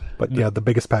fine. But yeah, the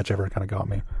biggest patch ever kind of got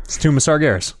me. it's Tomb of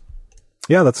Sargeras.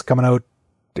 Yeah, that's coming out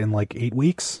in like 8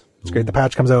 weeks. It's great. The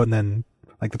patch comes out and then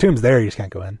like the tomb's there. You just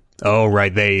can't go in. Oh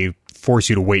right, they force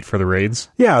you to wait for the raids.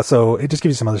 Yeah, so it just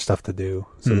gives you some other stuff to do.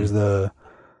 So there's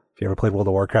if you ever played World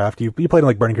of Warcraft, you played in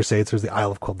like Burning Crusades, there's the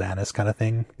Isle of Quildanis kind of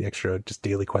thing. The extra just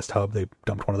daily quest hub. They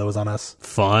dumped one of those on us.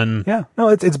 Fun. Yeah. No,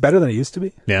 it's better than it used to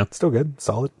be. Yeah. It's still good.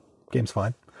 Solid. Game's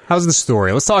fine. How's the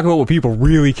story? Let's talk about what people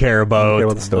really care about. Care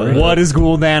about the story. What is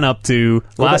Gul'dan up to?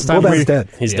 Last time Gul'dan's we dead.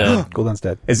 He's dead. Gul'dan's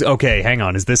dead. is okay. Hang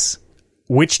on. Is this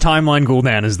which timeline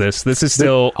Gul'dan is this? This is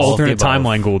still All of the alternate above.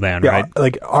 timeline Gul'dan, Yeah, right?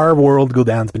 like our world,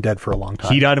 Gul'dan's been dead for a long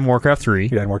time. He died in Warcraft 3.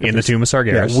 He died in Warcraft in the 3. Tomb of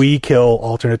Sargeras. Yeah, we kill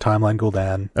alternate timeline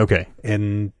Gul'dan okay.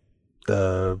 in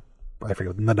the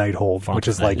Night Hold, which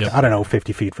is Night, like yep. I don't know,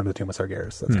 50 feet from the Tomb of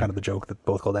Sargeras. That's kind of the joke that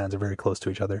both Gul'dans are very close to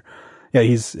each other. Yeah,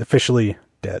 he's officially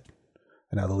dead,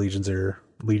 and now the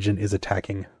Legion is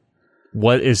attacking.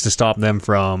 What is to stop them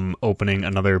from opening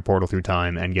another portal through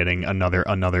time and getting another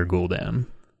Gul'dan?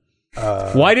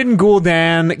 Why didn't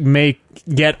Gul'dan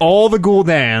get all the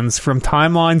Gul'dans from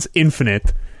Timelines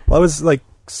Infinite? Well, it was like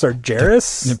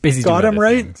Sargeras They're busy got doing him other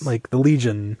right. things. Like the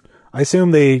Legion, I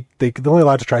assume they're only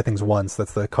allowed to try things once.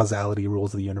 That's the causality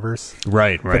rules of the universe.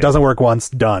 Right, If it doesn't work once,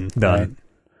 done. Done. Right?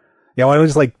 Yeah, why don't we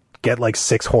just like get like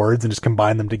 6 hordes and just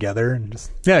combine them together and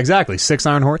just Yeah, exactly. 6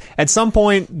 Iron Horde. At some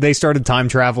point, they started time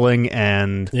traveling,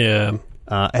 and Yeah.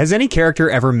 has any character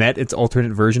ever met its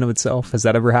alternate version of itself? Has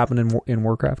that ever happened in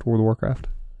Warcraft, World of Warcraft?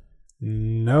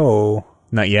 no,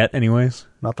 Not yet, anyways.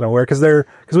 not that I'm aware, because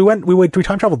we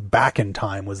time traveled back in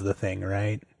time was the thing,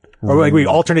 right? Or like we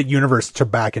alternate universe to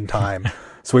back in time,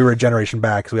 so we were a generation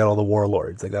back, so we had all the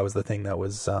warlords. Like that was the thing that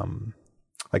was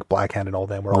like Blackhand and all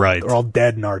them. We're all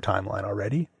dead in our timeline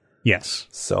already. Yes,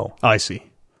 So I see.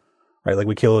 right, like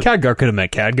we killed. Khadgar could have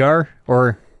met Khadgar,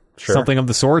 or Sure. something of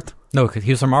the sort. No, 'cause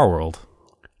he was from our world.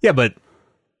 Yeah, but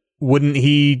wouldn't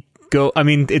he go... I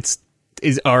mean,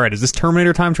 all right, is this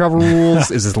Terminator time travel rules?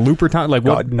 Is this Looper time? Like,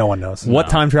 what, God, no one knows. what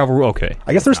time travel rule? Okay.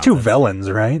 I guess there's 2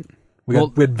 Velens, right? We had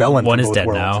Velen. one from is both dead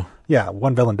worlds. now. Yeah,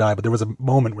 one Velen died, but there was a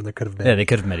moment when there could have been. Yeah, they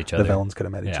could have met each other. The Velens could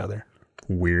have met each Yeah. other.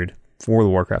 Weird. World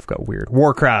of Warcraft got weird.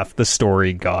 Warcraft, the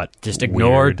story got Just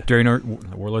ignored weird.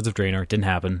 Draenor, Warlords of Draenor. Didn't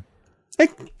happen. It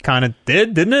kind of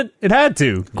did, didn't it? It had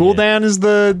to. Gul'dan is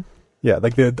the... Yeah,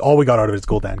 like all we got out of it is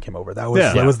Gul'dan came over. That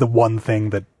was the one thing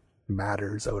that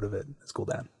matters out of it is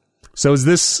Gul'dan. So is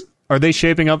this... Are they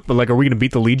shaping up... Like, are we going to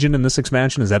beat the Legion in this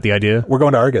expansion? Is that the idea? We're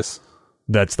going to Argus.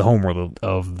 That's the homeworld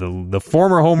of the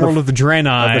former homeworld of the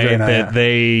Draenei that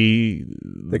They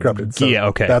corrupted. So yeah,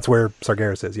 okay. That's where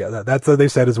Sargeras is. Yeah, that's what they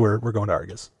said is we're going to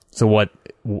Argus. So what...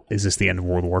 Is this the end of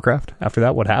World of Warcraft? After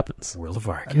that, what happens? World of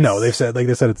Argus. No, they said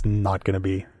it's not going to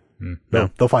be. No.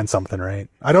 They'll find something, right?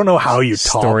 I don't know how you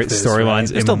top this,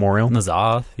 storylines right? immemorial.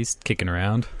 N'Zoth, he's kicking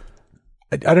around.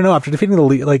 I don't know. After defeating the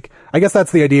like, I guess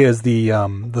that's the idea. Is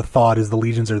the thought is the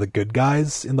legions are the good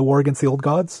guys in the war against the old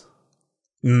gods?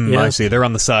 I see. They're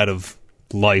on the side of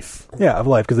life. Yeah, of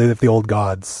life, because if the old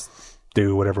gods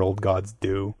do whatever old gods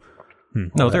do.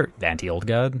 No, they're anti-old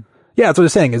god. Yeah, that's what I'm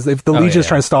saying. Is if the legion's yeah.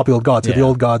 trying to stop the old gods, if the Yeah.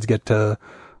 old gods get to,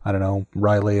 I don't know,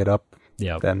 Riley it up,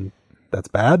 Yeah, then that's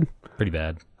bad. pretty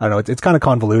bad. I don't know. It's kind of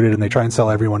convoluted, and they try and sell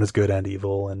everyone as good and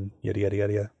evil, and yada yada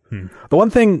yada yada. The one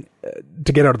thing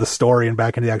to get out of the story and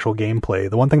back into the actual gameplay,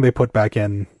 the one thing they put back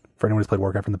in for anyone who's played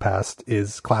Warcraft in the past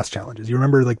is class challenges. You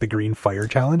remember like the green fire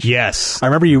challenge? Yes. I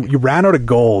remember you ran out of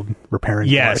gold repairing.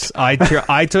 Yes, Fort.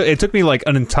 I took. It took me like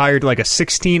an entire, like a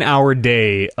 16-hour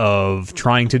day of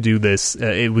trying to do this.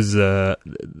 It was at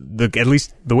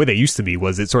least the way they used to be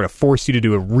was it sort of forced you to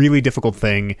do a really difficult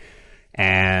thing,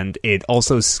 and it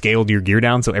also scaled your gear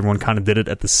down so everyone kind of did it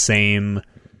at the same.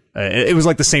 It was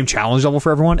like the same challenge level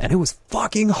for everyone, and it was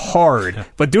fucking hard.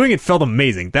 But doing it felt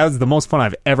amazing. That was the most fun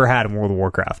I've ever had in World of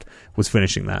Warcraft. Was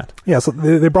finishing that. Yeah, so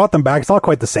they brought them back. It's not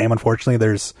quite the same, unfortunately.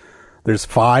 There's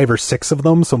 5 or 6 of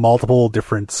them, so multiple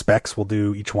different specs will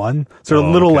do each one. So they're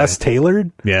a little less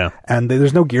tailored. Yeah. And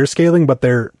there's no gear scaling, but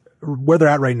where they're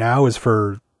at right now is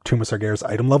for Tomb of Sargeras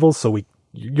item levels. So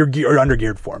you're under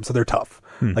geared for them, so they're tough.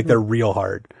 Like they're real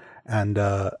hard, and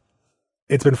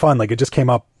it's been fun. Like it just came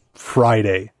up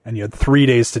Friday, and you had 3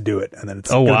 days to do it, and then it's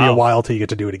going to be a while till you get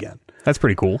to do it again. That's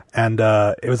pretty cool. And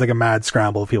it was like a mad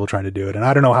scramble of people trying to do it, and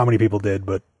I don't know how many people did,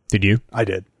 but Did you? I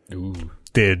did. Ooh.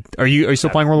 Are you still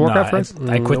playing World of Warcraft, Fred?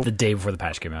 I quit the day before the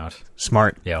patch came out.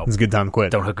 Smart. Yeah. It's a good time to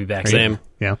quit. Don't hook me back. Same.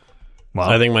 Yeah. Wow.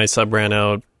 I think my sub ran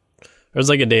out. It was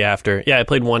like a day after. Yeah, I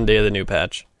played one day of the new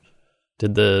patch.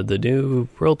 Did the new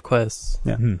world quests.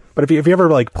 Yeah. But if you ever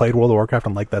like played World of Warcraft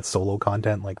and like that solo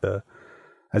content, like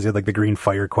as you had like the green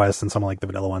fire quest and some of like the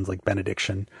vanilla ones like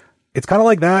Benediction, it's kind of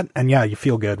like that. And yeah, you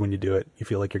feel good when you do it. You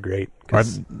feel like you're great. Are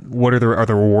the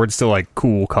rewards still like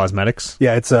cool cosmetics?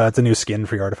 Yeah, it's a new skin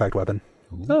for your artifact weapon.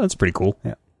 Oh, that's pretty cool.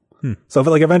 Yeah. So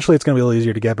like eventually it's going to be a little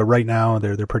easier to get, but right now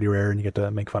they're pretty rare and you get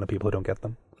to make fun of people who don't get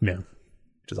them, Yeah.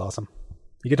 which is awesome.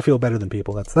 You get to feel better than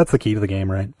people. That's the key to the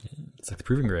game, right? It's like the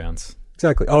Proving Grounds.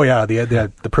 Exactly. Oh yeah,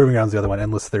 the Proving Grounds, the other one,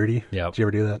 Endless 30. Yeah. Did you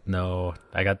ever do that? No,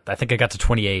 I think I got to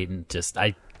 28 and just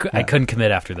I couldn't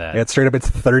commit after that. Yeah, it's straight up. It's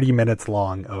 30 minutes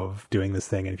long of doing this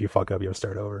thing, and if you fuck up, you have to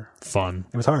start over. Fun.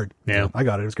 It was hard. Yeah. I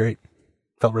got it. It was great.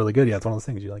 Felt really good. Yeah, it's one of those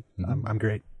things you're like, I'm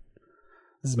great.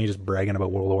 This is me just bragging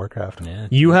about World of Warcraft. Yeah.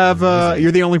 You have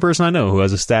you're the only person I know who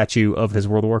has a statue of his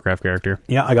World of Warcraft character.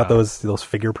 Yeah, I got those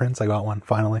fingerprints. I got one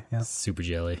finally. Yeah, Super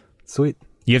jelly. sweet.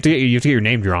 You have to get your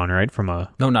name drawn, right? From a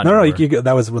No, not No, anymore.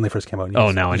 that was when they first came out.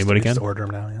 now anybody you just can? order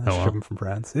them now. Yeah, Oh, wow. ship them from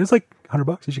France. It was like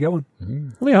 $100. You should get one.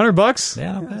 only $100.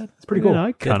 Yeah, not bad. It's pretty cool. Yeah,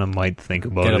 I kind of might think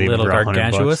about Get it. a little even for $100.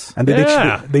 gargantuous. And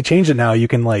they changed it now. You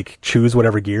can like choose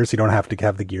whatever gear, so you don't have to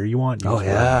have the gear you want. You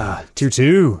just Tier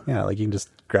 2. yeah, like you can just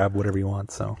grab whatever you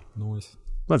want. So Nice.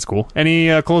 That's cool.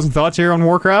 Any closing thoughts here on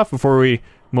Warcraft before we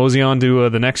mosey on to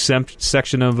the next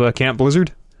section of Camp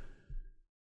Blizzard?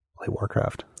 play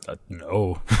Warcraft.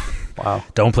 No. Wow.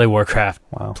 Don't play Warcraft.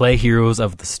 Wow. Play Heroes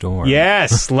of the Storm.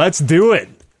 Yes, let's do it.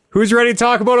 Who's ready to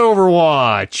talk about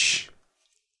Overwatch?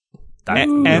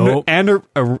 And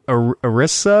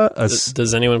Orisa?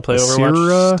 Does anyone play Asura?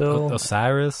 Overwatch still?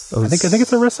 Osiris. I think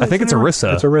it's Orisa. I think it's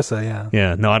Orisa. It's Orisa, yeah.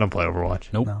 Yeah, no, I don't play Overwatch.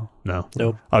 Nope. No.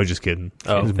 No. I was just kidding.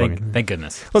 Oh, Just bugging. Thank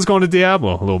goodness. Let's go into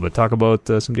Diablo a little bit. Talk about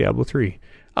some Diablo 3.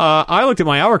 I looked at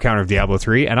my hour counter of Diablo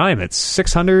 3, and I am at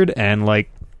 600 and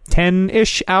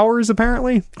 10-ish hours,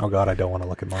 apparently. Oh, God, I don't want to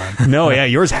look at mine. No, yeah,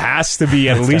 yours has to be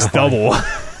at least double.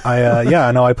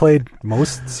 I played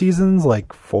most seasons,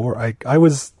 4. I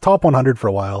was top 100 for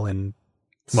a while in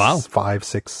Wow. 5,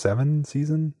 6, 7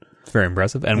 season. It's very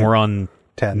impressive. And we're on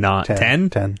 10.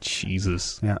 10?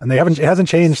 Jesus. Yeah, and it hasn't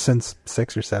changed since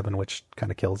 6 or 7, which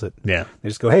kind of kills it. Yeah. They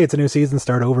just go, hey, it's a new season,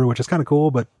 start over, which is kind of cool,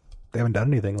 but they haven't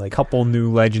done anything. Couple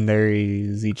new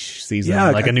legendaries each season.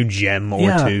 Yeah, a new gem or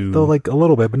two. They'll a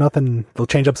little bit, but nothing. They'll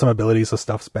change up some abilities so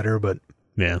stuff's better, but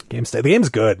Yeah. the game's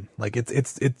good.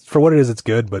 It's for what it is, it's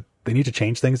good, but they need to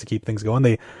change things to keep things going.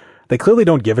 They clearly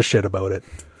don't give a shit about it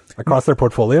across their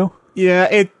portfolio. Yeah,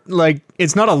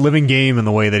 it's not a living game in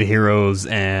the way that Heroes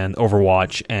and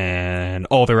Overwatch and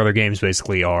all their other games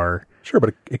basically are. Sure,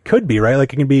 but it could be, right? It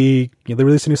can be, they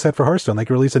release a new set for Hearthstone. They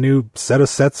can release a new set of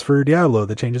sets for Diablo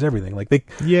that changes everything.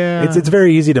 Yeah. It's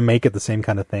very easy to make it the same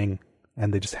kind of thing,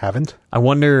 and they just haven't. I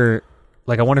wonder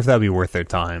if that'd be worth their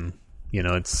time.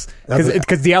 It's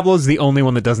because Diablo is the only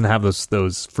one that doesn't have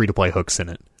those free to play hooks in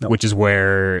it, which is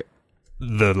where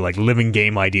the living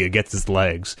game idea gets its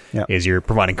legs. Yeah. Is you're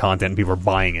providing content and people are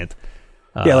buying it.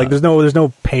 There's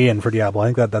no pay in for Diablo.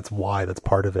 I think that's why that's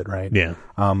part of it, right? Yeah.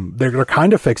 They're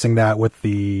kind of fixing that with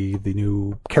the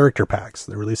new character packs.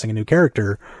 They're releasing a new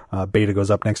character. Beta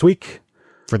goes up next week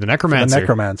For the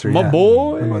Necromancer. My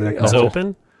boy. It's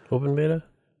open beta.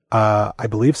 I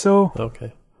believe so.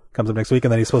 Okay. Comes up next week,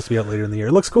 and then he's supposed to be out later in the year.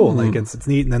 It looks cool. It's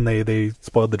neat. And then they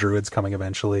spoiled the druids coming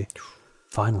eventually.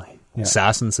 Finally. Yeah.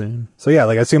 Assassin soon. So yeah,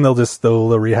 I assume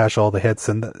they'll rehash all the hits,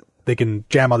 and they can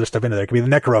jam other stuff into there. It could be the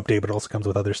Necro update, but it also comes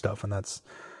with other stuff, and that's.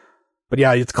 But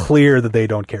yeah, it's clear that they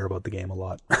don't care about the game a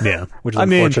lot. Yeah, which is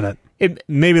unfortunate.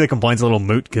 Maybe the complaint's a little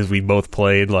moot because we both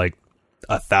played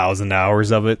 1,000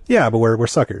 hours of it. Yeah, but we're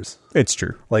suckers. It's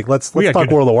true. Let's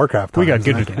talk World of Warcraft. We got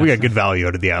good value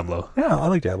out of Diablo. Yeah, I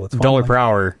like Diablo. It's fun. Dollar per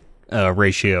hour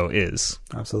ratio is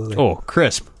absolutely. Oh,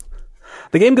 crisp.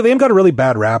 The game got a really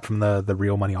bad rap from the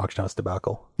real money auction house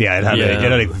debacle. Yeah, it had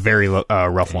a very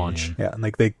rough launch. Yeah, and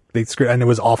they screwed, and it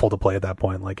was awful to play at that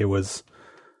point. It was,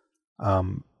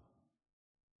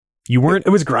 you weren't. It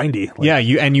was grindy.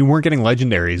 You weren't getting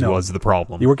legendaries was the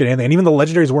problem. You weren't getting anything, and even the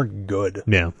legendaries weren't good.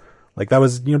 Yeah, that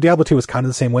was Diablo 2 was kind of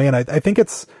the same way, and I think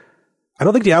I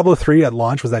don't think Diablo 3 at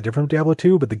launch was that different from Diablo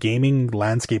 2, but the gaming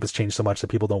landscape has changed so much that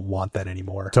people don't want that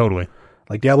anymore. Totally.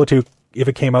 Diablo 2, if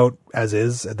it came out as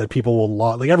is, that people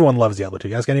will everyone loves Diablo 2.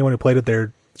 You ask anyone who played it,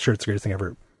 they're sure it's the greatest thing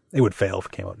ever. It would fail if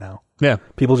it came out now. Yeah.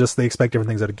 People they expect different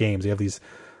things out of games. You have these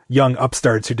young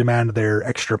upstarts who demand their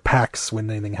extra packs when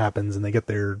anything happens, and they get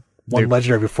their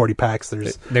legendary every 40 packs.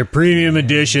 There's their premium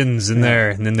editions and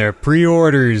then their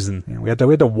pre-orders, and we had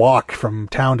to walk from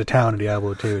town to town in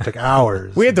Diablo 2. It took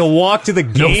hours. We had to walk to the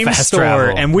game fast store,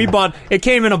 travel. and we bought. It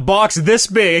came in a box this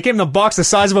big. It came in a box the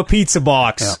size of a pizza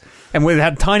box. Yeah. And it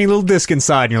had a tiny little disc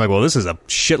inside, and you're like, well, this is a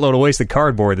shitload of wasted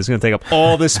cardboard that's going to take up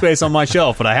all this space on my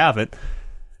shelf, but I have it.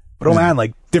 But oh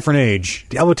man, different age.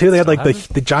 Diablo 2, they had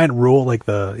the giant rule,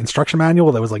 the instruction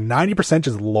manual that was 90%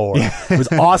 just lore. It was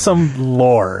awesome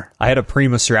lore. I had a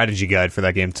Prima strategy guide for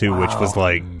that game too, which was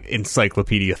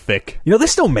encyclopedia thick. They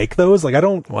still make those. I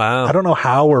don't know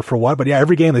how or for what, but yeah,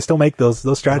 every game they still make those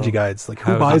strategy guides.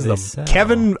 Who buys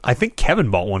them? I think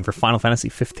Kevin bought one for Final Fantasy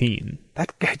 15.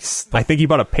 That guy I think he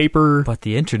bought a paper. But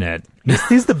the internet.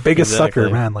 He's the biggest sucker,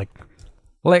 man.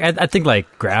 I think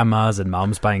grandmas and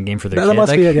moms buying a game for their that kids.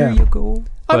 Must be it, yeah. Here you go.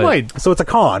 I might. So it's a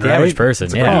con, The right? average person,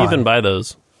 It's a yeah. con. How do you even buy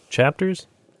those chapters?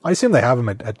 I assume they have them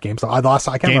at GameStop.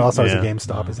 I can't remember. Also, is it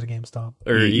GameStop? Is it a GameStop?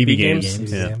 Or EB EB Games.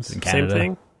 Games? Yeah. Games. In Same Canada.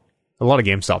 thing? A lot of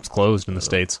GameStops closed in the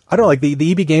States. I don't know.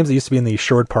 The EB Games that used to be in the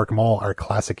Sherwood Park Mall are a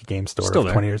classic game store Still of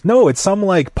there. 20 years. No, it's some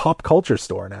pop culture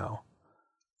store now.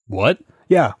 What?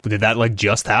 Yeah. Did that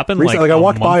just happen? Recently, I a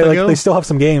walked month by, ago? they still have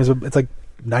some games, but it's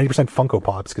 90% Funko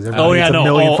Pops because Oh yeah, no.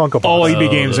 million Funko Pops. All EB Oh,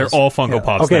 games are those. all Funko Yeah.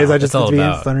 Pops. Okay, now. is that just It's all it's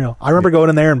about- unreal? I remember going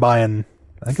in there and buying.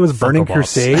 I think it was Burning Pops.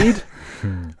 Crusade.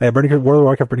 Yeah, World of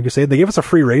Warcraft Burning Crusade. They gave us a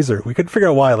free razor. We couldn't figure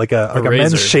out why, a razor.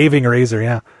 men's shaving razor.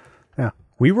 Yeah, yeah.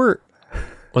 we were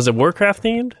Was it Warcraft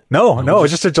themed? No,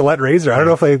 it's just a Gillette razor. I don't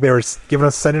know if they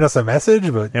were sending us a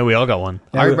message, but Yeah, we all got one.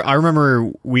 Yeah, I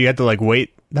remember we had to like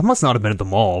wait. That must not have been at the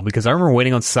mall because I remember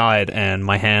waiting outside and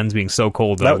my hands being so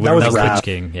cold that, I that was literally- That was Wrath. Lich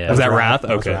King. Yeah. Was that Wrath? That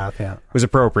was Okay. Wrath, yeah. It was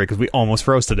appropriate because we almost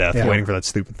froze to death Yeah. waiting for that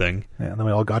stupid thing. Yeah, and then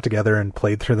we all got together and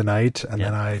played through the night, and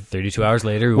then I 32 hours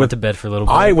later, we went to bed for a little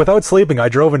bit. without sleeping, I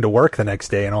drove into work the next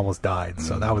day and almost died.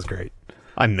 So that was great.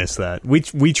 I miss that.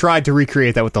 We tried to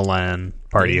recreate that with the LAN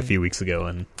party a few weeks ago,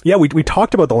 and Yeah, we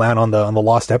talked about the LAN on the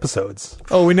lost episodes.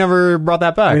 we never brought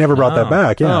that back. We never brought that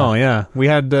back. Yeah. Oh yeah, we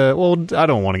had. Well, I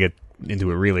don't want to get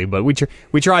into it really, but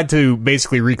we tried to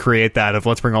basically recreate that of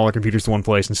let's bring all our computers to one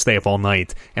place and stay up all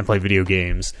night and play video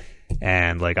games.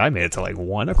 And like I made it to like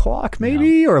 1 o'clock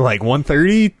maybe or like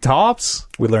 1:30 tops.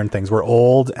 We learned things. We're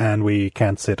old and we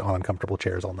can't sit on uncomfortable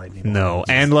chairs all night anymore. No,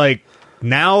 and like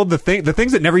now the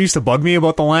things that never used to bug me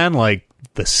about the LAN, like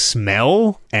the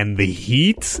smell and the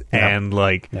heat and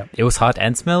like Yep. It was hot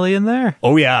and smelly in there.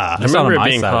 oh yeah, It's not remember on it my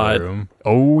being side hot. of the room.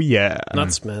 oh yeah.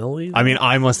 Not smelly. I mean,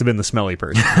 I must have been the smelly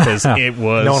person because it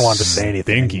was. No one wanted to say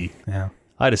anything. Stinky. Yeah.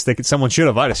 I had to stick it. Someone should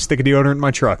have. I had to stick a deodorant in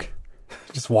my truck.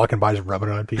 Just walking by, just rubbing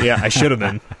it on people. Yeah, I should have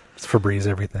been. It's Febreze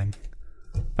everything.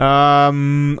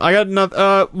 I got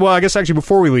another. Well, I guess actually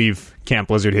before we leave Camp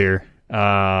Blizzard here,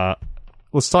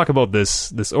 let's talk about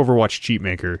this Overwatch cheat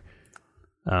maker.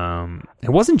 It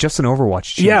wasn't just an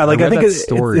Overwatch cheat. Yeah, like I read think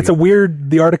that it's a weird.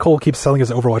 The article keeps selling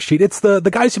us Overwatch cheat. It's the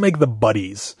guys who make the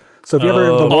buddies. So if you ever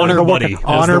the Honor the Buddy is the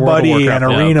Honor World of Buddy, Warcraft,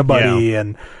 and yeah. Arena Buddy, Yeah.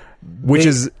 and which they-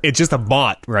 is it's just a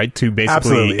bot, right? To basically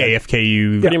Absolutely, yeah. AFK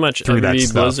you Pretty much through every that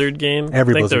stuff. Blizzard game.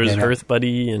 Every I think Blizzard there was game, yeah. Earth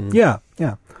Buddy and yeah.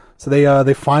 So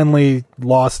they finally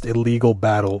lost a legal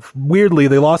battle. Weirdly,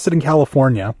 they lost it in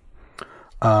California,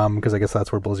 because I guess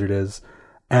that's where Blizzard is,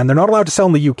 and they're not allowed to sell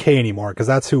in the UK anymore because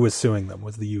that's who was suing them,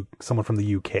 was someone from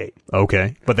the UK.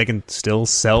 Okay, but they can still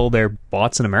sell their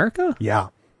bots in America. Yeah.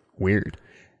 Weird.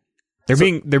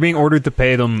 They're being ordered to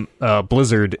pay them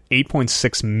Blizzard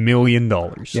 $8.6 million.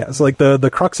 Yeah, so like the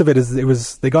crux of it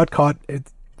is they got caught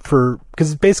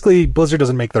because basically Blizzard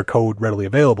doesn't make their code readily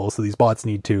available, so these bots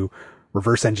need to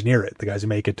reverse engineer it. The guys who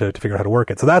make it to figure out how to work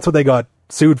it. So that's what they got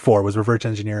sued for, was reverse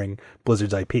engineering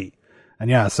Blizzard's IP. And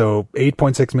yeah, so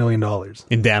 $8.6 million.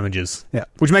 In damages. Yeah.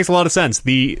 Which makes a lot of sense.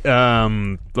 The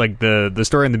like the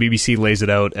story on the BBC lays it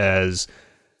out as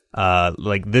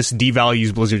like this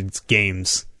devalues Blizzard's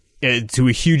games to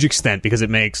a huge extent because it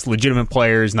makes legitimate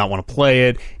players not want to play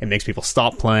it. It makes people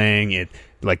stop playing. It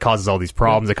like causes all these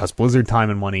problems. It costs Blizzard time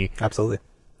and money. Absolutely.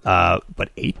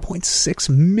 But $8.6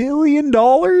 million?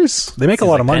 They make a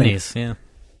lot of money. Pennies, yeah.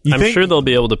 You I'm think- sure they'll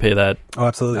be able to pay that. Oh,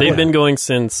 absolutely. They've been going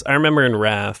since I remember in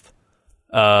Wrath.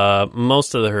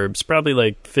 Most of the herbs, probably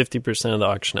like 50% of the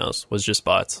auction house was just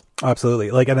bots.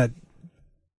 Absolutely. Like, and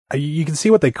you can see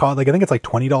what they call, like, I think it's like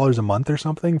 $20 a month or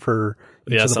something for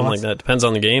each Yeah, of the something bots. like that. Depends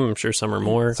on the game. I'm sure some are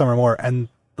more. Some are more. And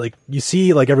like, you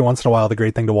see, like, every once in a while, the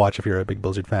great thing to watch if you're a big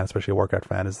Blizzard fan, especially a Warcraft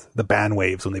fan, is the ban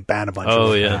waves when they ban a bunch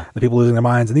Oh, of yeah. the people losing their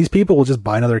minds. And these people will just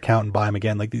buy another account and buy them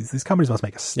again. Like, these companies must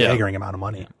make a staggering amount of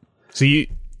money. So you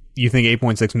think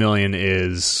 8.6 million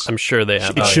is I'm sure they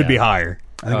have. it should be higher.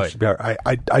 I think Oh, it should be.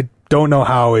 I don't know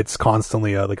how it's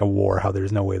constantly like a war. How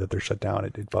there's no way that they're shut down.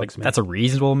 It bugs me. That's a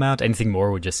reasonable amount. Anything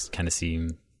more would just kind of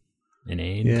seem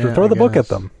inane. Yeah. Throw the I book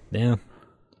guess. at them. Yeah.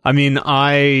 I mean,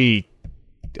 I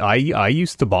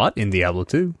used to bot in Diablo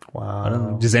 2.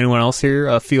 Wow. Does anyone else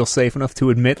here feel safe enough to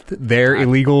admit their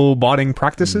illegal botting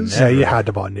practices? Yeah, you had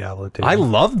to bot in Diablo too. I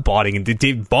loved botting,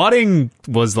 and botting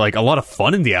was like a lot of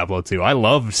fun in Diablo 2. I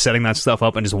loved setting that stuff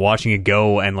up and just watching it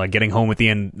go, and like getting home at the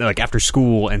end, like after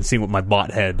school, and seeing what my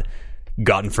bot had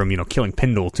gotten from killing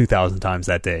Pindle 2,000 times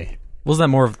that day. Wasn't that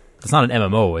more of... It's not an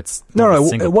MMO. It's No, more of a it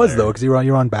single was player. though, because you're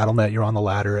on BattleNet, you're on the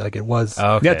ladder. Like it was.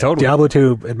 Oh, okay. Yeah, totally. Diablo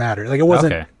 2, it mattered. Like it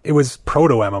wasn't. Okay. It was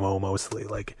proto MMO mostly.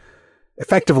 Like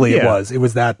effectively, Yeah. it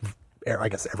was that. I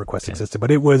guess EverQuest existed, but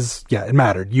it was. Yeah, it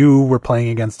mattered. You were playing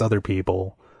against other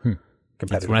people.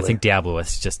 Competitively. When I think Diablo,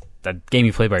 it's just that game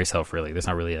you play by yourself, really. There's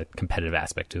not really a competitive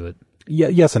aspect to it. yeah,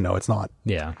 yes and no, it's not.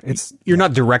 Yeah. It's You're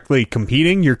not directly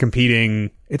competing. You're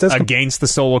competing It's as com- against the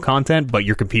solo content, but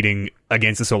you're competing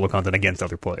against the solo content against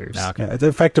other players. Ah, okay. yeah, it's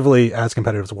effectively as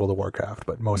competitive as World of Warcraft,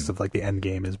 but most of like the end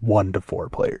game is 1 to 4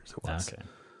 players. It was. Okay.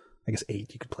 I guess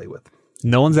 8 you could play with.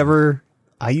 No one's ever.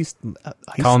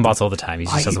 Colin bots all the time. He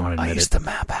just doesn't want to I admit used it. to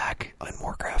map hack in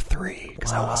Warcraft 3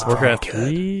 because I wasn't Warcraft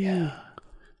very good. 3?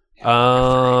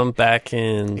 Back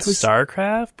in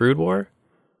StarCraft, Brood War?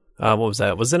 What was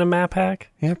that? Was it a map hack?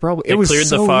 Yeah, probably. It was cleared the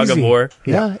so fog of easy. war.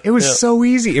 Yeah, it was Yeah. so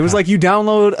easy. It was like you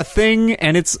download a thing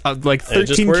and it's like And it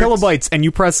just 13 works. kilobytes, and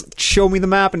you press show me the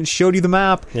map, and it showed you the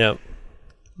map. Yep.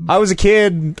 I was a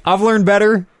kid. I've learned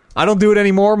better. I don't do it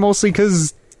anymore, mostly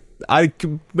because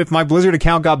if my Blizzard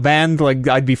account got banned, like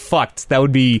I'd be fucked. That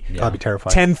would be That'd be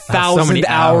terrifying. 10,000 So many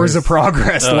hours hours. of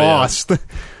progress lost.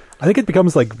 I think it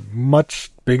becomes like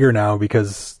much bigger now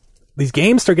because these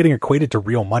games start getting equated to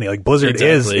real money. Like Blizzard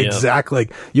is Exactly, yeah. exactly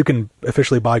like you can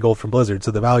officially buy gold from Blizzard. So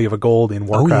the value of a gold in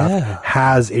Warcraft yeah.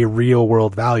 has a real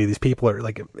world value. These people are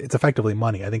like, it's effectively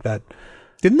money. I think that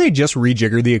Didn't they just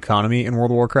rejigger the economy in World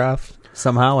of Warcraft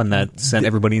somehow, and that sent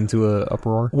everybody into a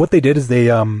uproar? what they did is they,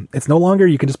 it's no longer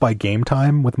you can just buy game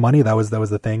time with money. That was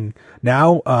the thing.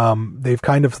 Now, they've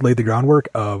kind of laid the groundwork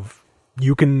of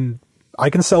I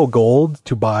can sell gold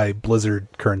to buy Blizzard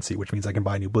currency, which means I can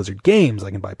buy new Blizzard games. I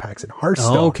can buy packs in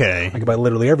Hearthstone. Okay. I can buy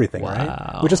literally everything, Wow.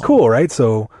 right? Which is cool, right?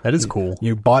 So That is cool.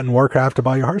 you bought in Warcraft to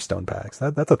buy your Hearthstone packs.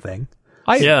 That's a thing.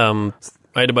 I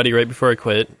had a buddy right before I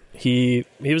quit. He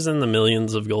was in the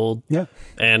millions of gold. Yeah.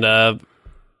 And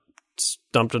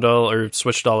dumped it all or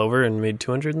switched it all over and made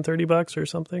 $230 or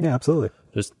something. Yeah, absolutely.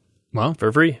 Just Well,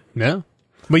 for free. yeah.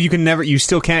 But you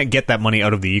still can't get that money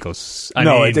out of the ecosystem.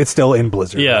 No, it's still in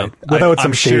Blizzard. Yeah. Right? Without some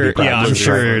I'm shady sure, practices. I'm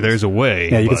sure there's a way.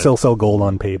 Yeah, you can but- still sell gold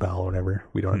on PayPal or whatever.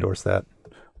 We don't endorse that.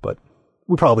 But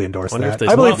we probably endorse Wonder if that.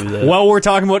 they I believe still do that. While we're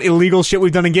talking about illegal shit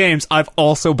we've done in games, I've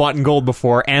also bought in gold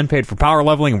before and paid for power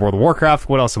leveling in World of Warcraft.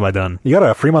 What else have I done? you got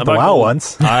a free month of About WoW gold.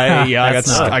 once. I That's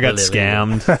not got really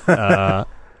scammed.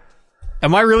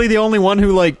 Am I really the only one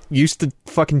who like used to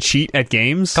fucking cheat at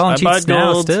games? Colin I bought cheats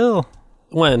now gold. still.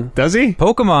 When? Does he?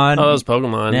 Pokemon. Oh, it was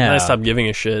Pokemon. Yeah. I stopped giving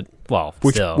a shit. well,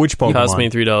 Which still. Pokemon? Cost me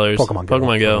 $3. Pokemon Go. Go.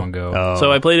 Pokemon Go. Oh.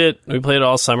 So I played it. We played it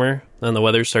all summer. Then the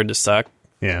weather started to suck.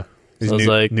 Yeah. So There's I was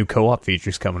new, like- new co-op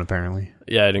features coming apparently.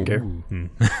 Yeah, I didn't care.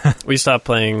 We stopped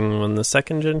playing when the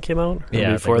second gen came out. Or Yeah,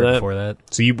 I before think right that. Before that.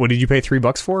 So what did you pay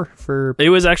 $3 for? It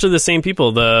was actually the same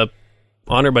people. The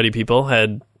Honor Buddy people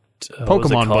had what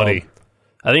was it Pokemon called? Buddy.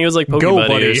 I think it was like Go Pokebuddy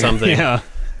Buddy or something. yeah.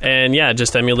 And yeah, it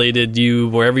just emulated you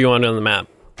wherever you wanted on the map.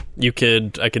 I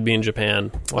could be in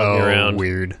Japan walking around.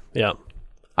 Weird. Yeah.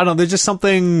 I don't know. There's just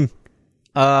something.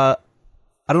 I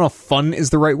don't know if fun is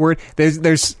the right word.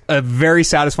 There's a very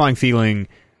satisfying feeling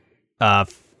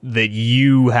that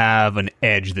you have an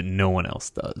edge that no one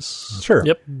else does. Sure.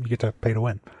 Yep. You get to pay to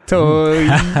win. So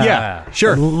yeah,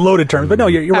 sure. Loaded terms. But no,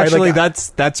 you're right. Actually, Like,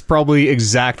 that's probably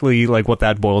exactly like what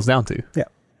that boils down to. yeah.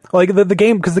 Like the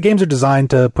game, because the games are designed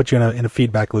to put you in a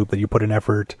feedback loop that you put in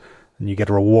effort and you get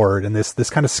a reward, and this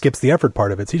kind of skips the effort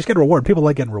part of it. So you just get a reward. People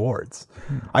like getting rewards.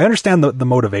 I understand the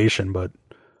motivation, but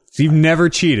So you've never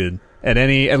cheated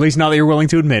at least not that you're willing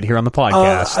to admit here on the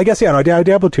podcast. I guess no.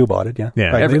 Diablo 2 bought it. Yeah, Yeah,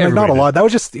 Right. Like, not everybody a did. lot. That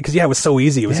was just because it was so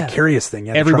easy. It was Yeah. a curious thing. You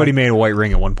had to Everybody try. made a white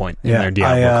ring at one point in their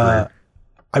Diablo career.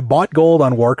 I bought gold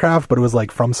on Warcraft, but it was like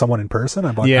from someone in person.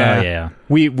 I bought Yeah, yeah.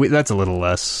 We that's a little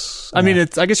less. I mean,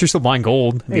 I guess you're still buying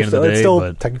gold at the end of the it's day. still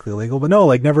But technically illegal, but no,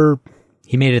 like never.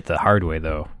 He made it the hard way,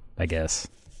 though, I guess.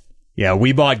 yeah,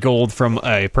 we bought gold from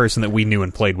a person that we knew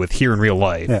and played with here in real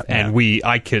life, Yeah. and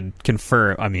I could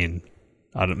confirm. I mean,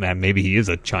 I don't know. Maybe he is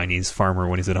a Chinese farmer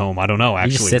when he's at home. I don't know. He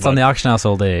Actually, just sits but- on the auction house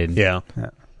all day. Yeah,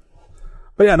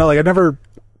 But yeah, no, like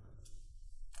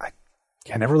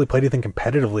I never really played anything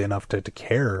competitively enough to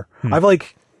care. I've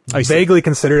like I see. vaguely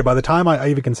considered it. By the time I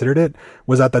even considered it,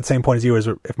 was at that same point as you. Is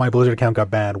if my Blizzard account got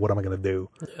banned, what am I going to do?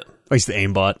 I used to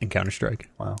aimbot in Counter Strike.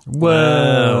 Wow.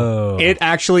 Whoa.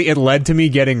 It led to me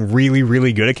getting really,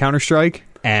 really good at Counter Strike,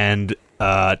 and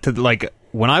to like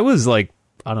when I was like,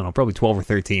 I don't know, probably 12 or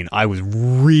 13, I was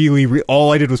really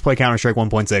all I did was play Counter Strike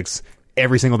 1.6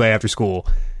 every single day after school,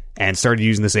 and started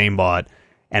using this aimbot,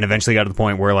 and eventually got to the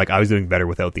point where like I was doing better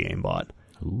without the aimbot.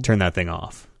 Turn that thing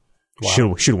off.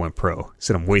 Should have went pro.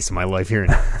 Said I'm wasting my life here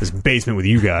in this basement with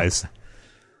you guys.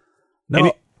 No,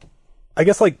 And I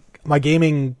guess like my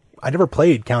gaming. I never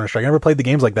played Counter Strike. I never played the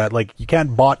games like that. Like you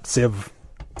can't bot Civ.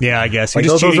 Yeah, I guess you're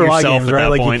Like, just those cheating are my yourself games, at right? that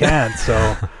Like point. you can't.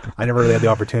 So I never really had the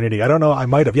opportunity. I don't know. I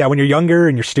might have. Yeah, when you're younger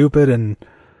and you're stupid, and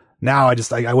now I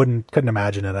couldn't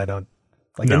imagine it. I don't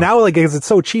like. No. And now like 'cause it's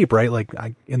so cheap, right? Like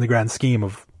in the grand scheme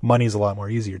of money's a lot more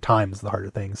easier. Time is the harder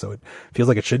thing. So it feels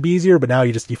like it should be easier, but now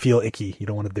you feel icky. You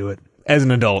don't want to do it. As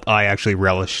an adult, I actually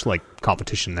relish like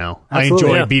competition now. Absolutely, I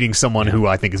enjoy yeah. beating someone who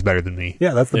I think is better than me.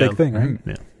 Yeah, that's the Yeah. big thing, right?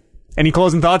 Yeah. Any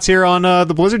closing thoughts here on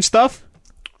the Blizzard stuff?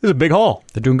 This is a big haul.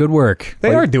 They're doing good work.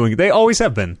 They are doing it. They always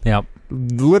have been. Yep. I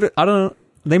don't know.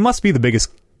 They must be the biggest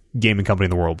gaming company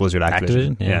in the world, Blizzard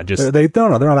Activision. Activision? Yeah. Just They're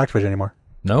not Activision anymore.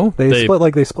 No? They split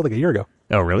like a year ago.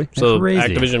 oh really? So crazy.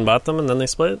 Activision bought them and then they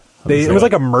split? It was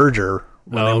like a merger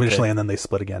when Oh, okay. initially, and then they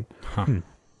split again.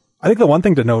 I think the one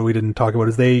thing to note we didn't talk about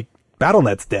is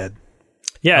BattleNet's dead.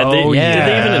 Yeah, Oh, did they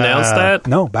yeah. even announce that?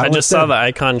 No, I Battle.net's just saw dead. the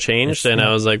icon changed and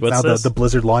I was like, what's now this? the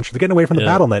Blizzard launch. They're getting away from the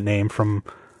Yeah. BattleNet name from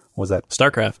Was that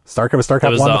StarCraft. StarCraft? Was That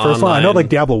StarCraft was 1 the the first one? I know online- like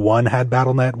Diablo 1 had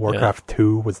BattleNet. Warcraft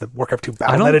 2 was the Warcraft 2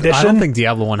 BattleNet edition. I don't think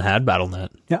Diablo 1 had BattleNet.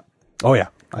 Yeah. Oh yeah.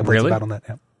 I played some Really? BattleNet.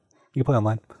 Yeah. You can play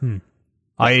online.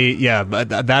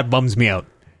 But that bums me out.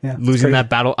 Yeah. Losing Great. that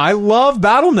battle. I love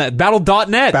BattleNet.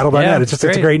 Battle.net. Battle.net. Yeah, It's it's a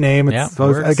great. great name. Yeah, It's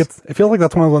always, works. I feel like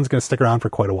that's one of the ones going to stick around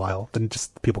for quite a while than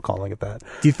just people calling it that.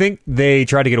 Do you think they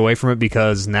try to get away from it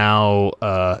because now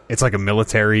it's like a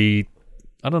military?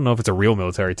 I don't know if it's a real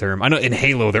military term. I know in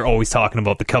Halo they're always talking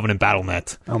about the Covenant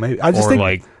BattleNet, Oh, maybe. I just or think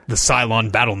like the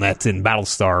Cylon BattleNet in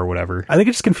Battlestar or whatever. I think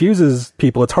it just confuses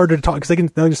people. It's harder to talk because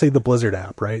they'll just say the Blizzard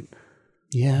app, right?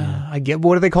 Yeah, I get.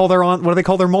 What do they call their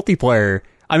multiplayer?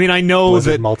 I mean, I know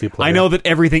Blizzard that multiplayer. I know that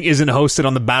everything isn't hosted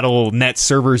on the BattleNet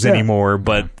servers anymore,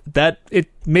 but that it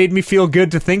made me feel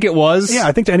good to think it was. Yeah,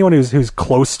 I think to anyone who's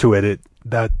close to it,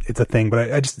 that it's a thing.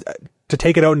 But I just to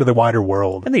take it out into the wider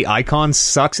world. And the icon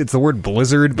sucks. It's the word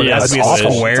Blizzard, but Yeah, it has to be it's a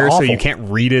awful. square, It's so awful. you can't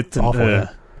read it. Awful. Yeah.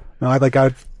 No,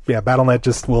 BattleNet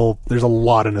just will. There's a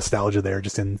lot of nostalgia there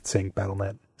just in saying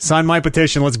BattleNet. Sign my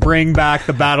petition. Let's bring back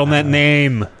the BattleNet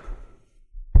name.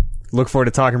 Look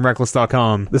forward to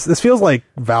talkingreckless.com. This feels like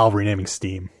Valve renaming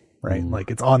Steam, right?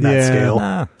 Like it's on that Yeah. scale.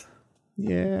 Ah,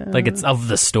 Yeah. like it's of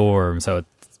the storm, so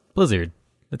it's Blizzard.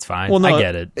 It's fine. Well, no, I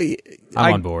get it.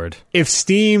 I'm on board. If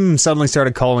Steam suddenly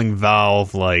started calling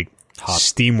Valve like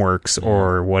Steamworks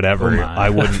or whatever, Oh my. I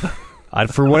wouldn't.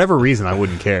 For whatever reason, I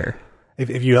wouldn't care.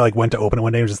 If you like went to open it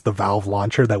one day, it was just the Valve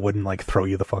launcher that wouldn't like throw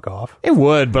you the fuck off. It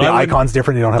would, but The I wouldn't, icon's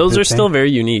different. You don't have Those to are still very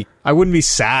unique. I wouldn't be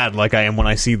sad like I am when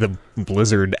I see the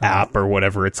Blizzard app or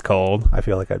whatever it's called. I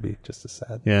feel like I'd be just as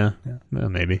sad. Yeah, Well,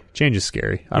 maybe change is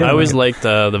scary. I always liked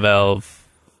the Valve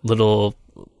little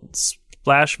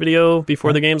splash video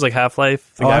before the games, like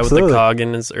Half-Life. The Oh, guy absolutely. with the cog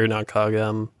in his, or not cog.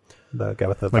 The guy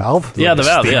with the Valve. Yeah, the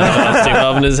Valve. Yeah, Steve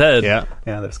Valve in his head. Yeah,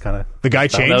 Yeah, that's kind of the guy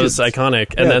That changes. was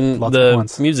iconic. And Yeah, then lots at the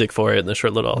once. music for it in the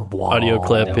short little audio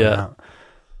clip. Yeah.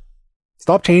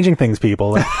 Stop changing things,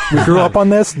 people. We grew up on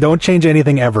this. Don't change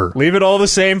anything ever. Leave it all the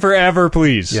same forever,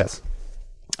 please. Yes.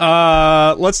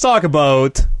 Let's talk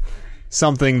about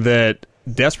something that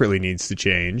desperately needs to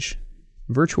change: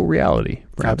 virtual reality.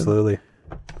 Brandon. Absolutely.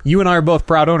 You and I are both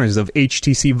proud owners of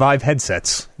HTC Vive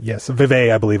headsets. Yes. Vive,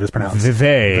 I believe, is pronounced. Vive.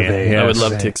 Vive. I would yes.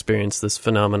 love to experience this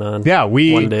phenomenon. Yeah,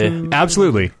 we one day.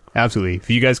 absolutely. If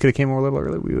you guys could have came over a little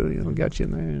early, we would have got you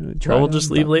in there. And tried Well, we'll it.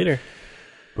 just leave later.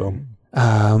 Boom.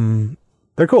 Um,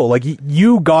 They're cool. Like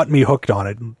you got me hooked on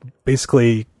it.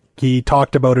 Basically, he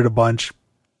talked about it a bunch,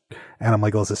 and I'm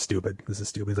like, "Oh, this is stupid. This is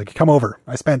stupid." He's like, "Come over."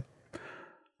 I spent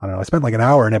like an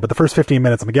hour in it, but the first 15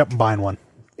 minutes, I'm like, "Yep, I'm buying one."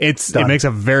 it Done. makes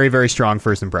a very, very strong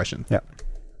first impression. Yeah.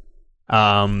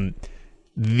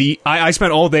 I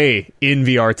spent all day in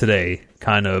VR today,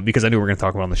 kind of because I knew we were going to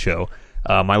talk about it on the show.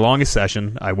 My longest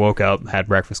session, I woke up, had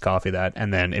breakfast, coffee,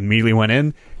 and then immediately went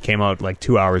in. Came out like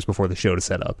 2 hours before the show to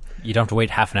set up. You don't have to wait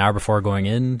half an hour before going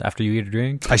in after you eat a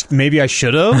drink. Maybe I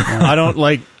should have. I don't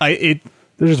like it.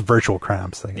 They're just virtual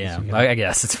cramps. I guess. Yeah, You know. I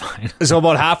guess it's fine. So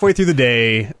about halfway through the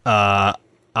day,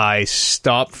 I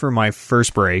stopped for my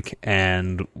first break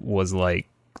and was like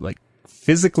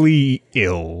physically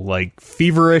ill, like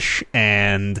feverish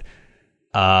and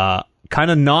kind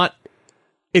of not.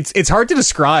 It's hard to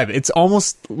describe. It's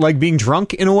almost like being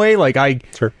drunk in a way.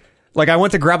 Sure. Like I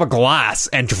went to grab a glass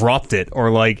and dropped it,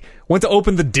 or like went to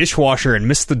open the dishwasher and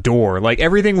missed the door. Like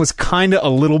everything was kind of a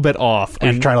little bit off. Or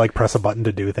you're And trying to like press a button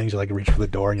to do things. You like reach for the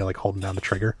door and you're like holding down the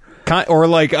trigger.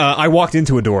 I walked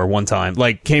into a door one time,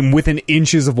 like came within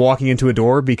inches of walking into a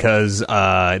door because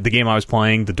the game I was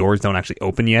playing, the doors don't actually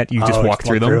open yet. You just walk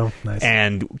through them, Nice.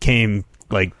 and came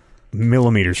like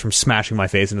millimeters from smashing my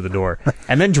face into the door,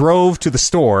 and then drove to the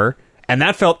store. And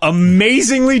that felt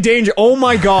amazingly dangerous. Oh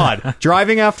my God.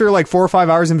 Driving after like 4 or 5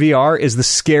 hours in VR is the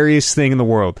scariest thing in the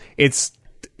world. It's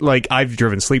like I've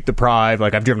driven sleep deprived.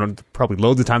 Like I've driven probably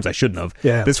loads of times I shouldn't have.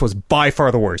 Yeah. This was by far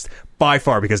the worst. By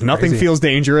far, because nothing Crazy. feels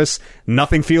dangerous.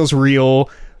 Nothing feels real.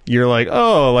 You're like,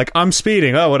 oh, like I'm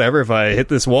speeding. Oh, whatever. If I hit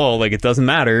this wall, like it doesn't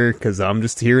matter because I'm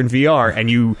just here in VR. And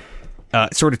you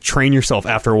sort of train yourself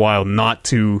after a while not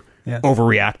to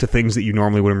overreact to things that you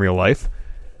normally would in real life.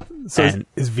 So And-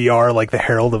 is VR like the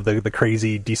herald of the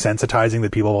crazy desensitizing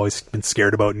that people have always been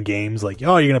scared about in games? Like,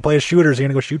 oh, you're going to play as shooters, you're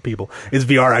going to go shoot people. Is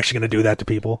VR actually going to do that to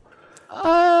people?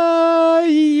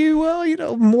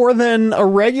 More than a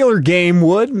regular game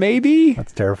would, maybe.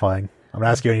 That's terrifying. I'm going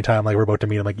to ask you anytime like we're about to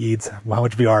meet. I'm like, Eads, how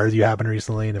much VR have you happened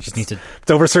recently? And if Just need to. if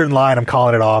it's over a certain line, I'm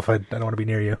calling it off. I don't want to be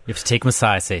near you. You have to take him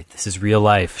aside. Say, "This is real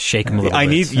life." Shake him a little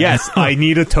bit. I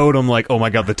need a totem like, oh my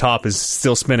God, the top is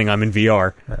still spinning. I'm in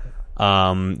VR.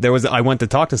 I went to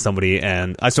talk to somebody,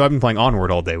 and so I've been playing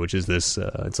Onward all day, which is this,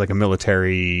 it's like a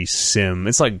military sim.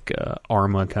 It's like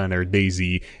Arma kind of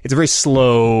DayZ. It's a very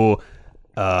slow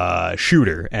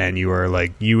shooter, and you are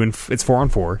like, it's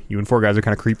 4-on-4. You and 4 guys are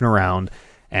kind of creeping around,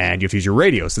 and you have to use your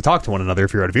radios to talk to one another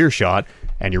if you're out of earshot,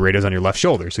 and your radio's on your left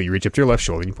shoulder. So you reach up to your left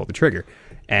shoulder and you pull the trigger.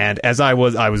 And as I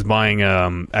was buying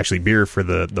actually beer for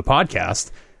the podcast,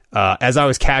 as I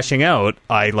was cashing out,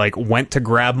 I like went to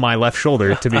grab my left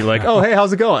shoulder to be like, "Oh, hey,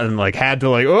 how's it going?" And like had to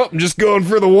like, "Oh, I'm just going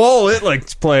for the wallet," like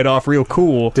to play it off real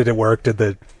cool. Did it work?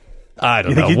 I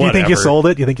don't know. You think you sold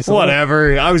it? You think you sold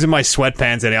Whatever. I was in my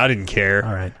sweatpants and I didn't care.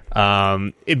 All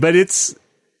right. But it's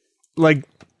like,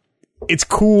 it's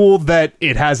cool that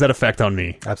it has that effect on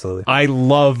me. Absolutely. I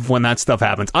love when that stuff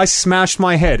happens. I smashed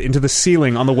my head into the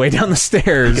ceiling on the way down the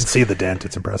stairs. You can see the dent.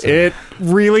 It's impressive. It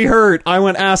really hurt. I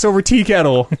went ass over tea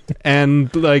kettle,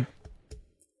 and like,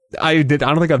 I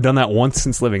don't think I've done that once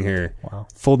since living here. Wow.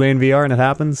 Full day in VR and it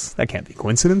happens. That can't be a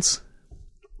coincidence.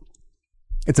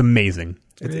 It's amazing.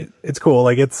 It's cool.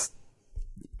 Like it's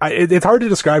hard to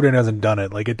describe to anyone who hasn't done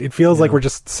it. Like it feels like we're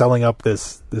just selling up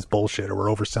this bullshit, or we're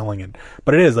overselling it.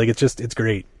 But it is like it's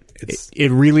great.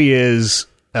 It really is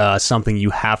something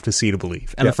you have to see to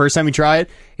believe. And the first time you try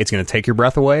it, it's going to take your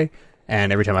breath away.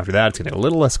 And every time after that, it's going to get a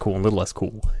little less cool and a little less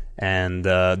cool. And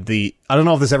I don't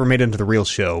know if this ever made it into the real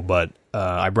show, but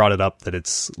I brought it up that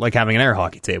it's like having an air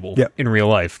hockey table in real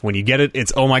life. When you get it,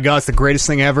 it's, oh my God, it's the greatest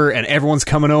thing ever, and everyone's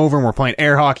coming over, and we're playing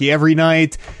air hockey every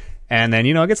night. And then,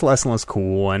 it gets less and less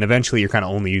cool, and eventually you're kind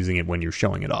of only using it when you're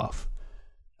showing it off.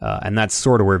 And that's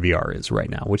sort of where VR is right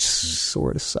now, which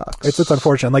sort of sucks. It's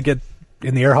unfortunate. Like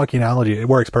in the air hockey analogy, it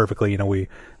works perfectly.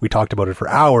 We talked about it for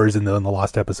hours in the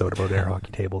last episode about air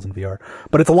hockey tables in VR.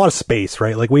 But it's a lot of space,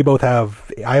 right? Like I have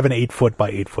an 8-foot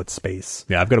by 8-foot space.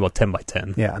 Yeah, I've got about 10 by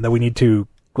 10. Yeah, and then we need to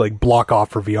like block off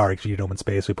for VR because you need open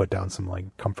space. We put down some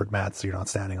like comfort mats so you're not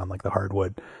standing on like the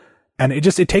hardwood. And it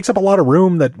takes up a lot of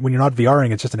room that when you're not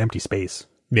VRing, it's just an empty space.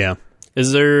 Yeah.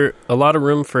 Is there a lot of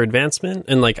room for advancement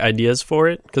and like ideas for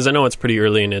it? Because I know it's pretty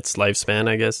early in its lifespan,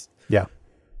 I guess. Yeah.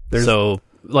 So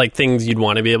like things you'd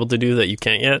want to be able to do that you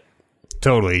can't yet?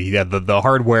 Totally. Yeah, the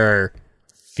hardware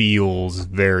feels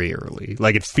very early.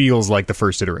 Like it feels like the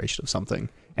first iteration of something.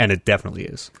 And it definitely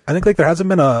is. I think like there hasn't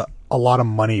been a lot of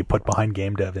money put behind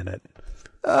game dev in it.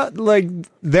 Like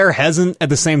there hasn't. At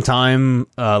the same time,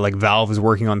 like Valve is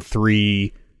working on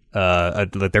 3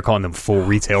 like they're calling them full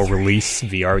retail release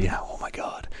VR. Yeah, oh my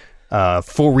God.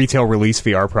 Full retail release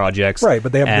VR projects. Right,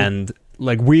 but they have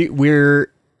like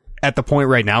we're at the point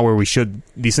right now where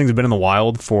these things have been in the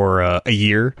wild for a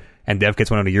year, and dev kits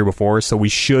went out a year before, so we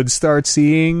should start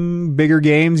seeing bigger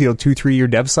games, 2-3 year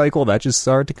dev cycle that just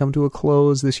start to come to a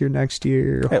close this year, next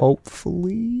year,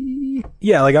 hopefully.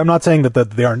 Yeah, like I'm not saying that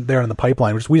they aren't there in the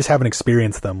pipeline. We just haven't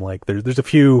experienced them. Like there's a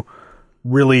few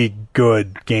really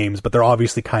good games, but they're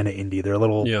obviously kind of indie. They're a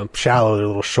little shallow, they're a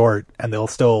little short, and they'll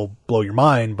still blow your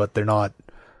mind, but they're not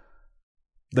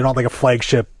like a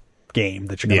flagship game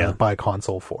that you're going to buy a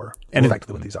console for. And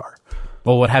effectively what these are.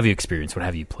 Well, what have you experienced? What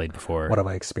have you played before? What have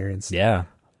I experienced? Yeah.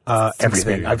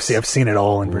 Everything. I've seen it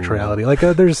all in virtual reality. Like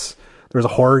there's a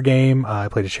horror game. I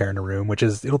played A Chair in a Room, which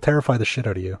it'll terrify the shit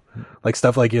out of you. Like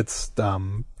stuff like it's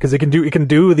because it can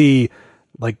do the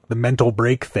like the mental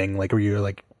break thing, like where you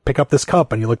like pick up this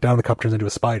cup and you look down, the cup turns into a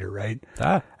spider, right?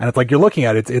 And it's like you're looking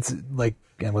at it. It's like,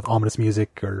 and with ominous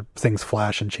music or things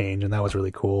flash and change, and that was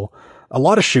really cool. A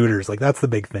lot of shooters, like that's the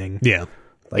big thing. Yeah,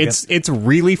 like it's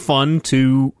really fun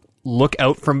to look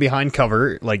out from behind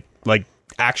cover, like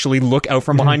actually look out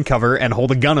from behind cover and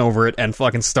hold a gun over it and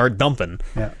fucking start dumping.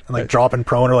 Yeah, and like dropping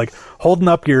prone or like holding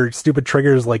up your stupid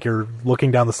triggers like you're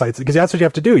looking down the sights, because that's what you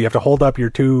have to do. You have to hold up your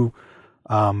 2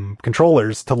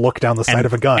 controllers to look down the sight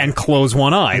of a gun and close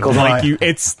one eye. We got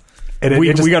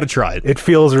to try it. It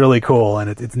feels really cool and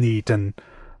it's neat. And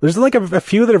there's like a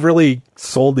few that have really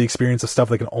sold the experience of stuff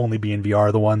that can only be in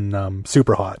VR. The one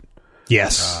Super Hot.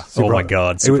 Yes. Oh my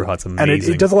God, Super Hot's amazing. And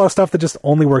it does a lot of stuff that just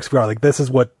only works VR. Like this is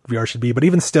what VR should be. But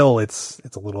even still, it's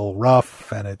a little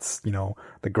rough, and it's the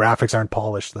graphics aren't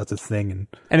polished. That's its thing,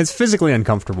 and it's physically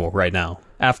uncomfortable right now.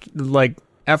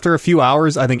 After a few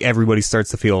hours, I think everybody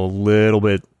starts to feel a little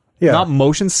bit not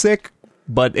motion sick,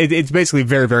 but it's basically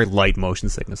very, very light motion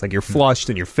sickness. Like you're flushed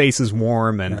and your face is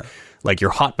warm, and like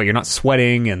you're hot, but you're not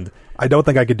sweating. And I don't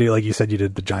think I could do, like you said, you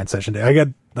did the giant session day. I got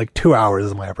like 2 hours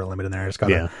is my upper limit in there. I just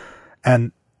got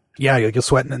and you'll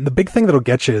sweat. And the big thing that'll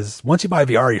get you is once you buy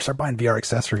VR, you start buying VR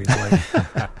accessories.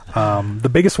 Like the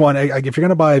biggest one, if you're going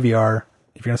to buy a VR,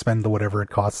 if you're going to spend the whatever it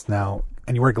costs now,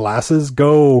 and you wear glasses,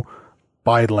 go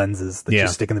wide lenses that Yeah. you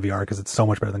stick in the VR because it's so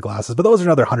much better than glasses. But those are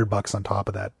another $100 on top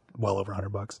of that, well over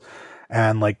 $100.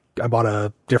 And like I bought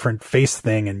a different face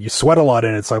thing, and you sweat a lot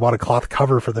in it, so I bought a cloth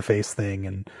cover for the face thing,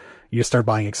 and you just start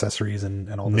buying accessories and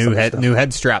all this other stuff. New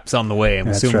head straps on the way. I'm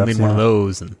Head assuming straps, we need one of yeah.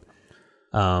 those.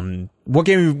 And what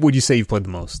game would you say you've played the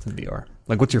most in VR?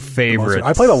 Like, what's your favorite?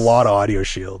 I played a lot of Audio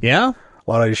Shield. Yeah. A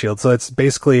lot of Audio Shield. So it's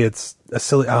basically it's a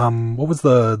silly. What was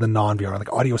the non VR,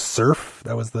 like Audio Surf?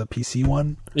 That was the PC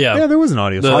one. Yeah, there was an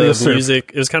audio. The Audio Surf.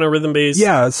 music, it was kind of rhythm based.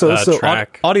 Yeah, so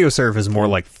track. Audio Surf is more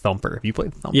like Thumper. Have you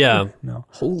played Thumper? Yeah. No.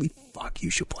 Holy fuck, you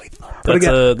should play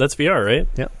Thumper. That's VR, right?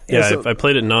 Yeah. Yeah, so- I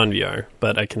played it non VR,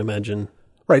 but I can imagine.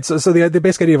 Right. So the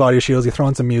basic idea of Audio Shield is you throw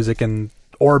in some music and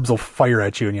orbs will fire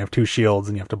at you, and you have two shields,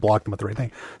 and you have to block them with the right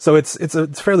thing. So it's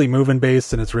fairly movement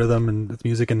based, and it's rhythm and it's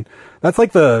music, and that's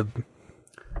like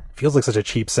feels like such a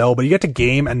cheap sell, but you get to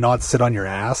game and not sit on your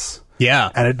ass.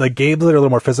 Yeah. And it like games that are a little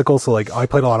more physical. So like I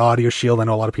played a lot of Audio Shield. I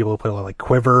know a lot of people who play a lot like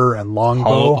Quiver and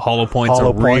Longbow. Hollow Point's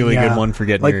a really good one for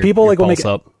getting like your, people your like will make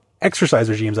pulse up. exercise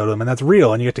regimes out of them, and that's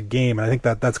real, and you get to game, and I think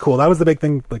that's cool. That was the big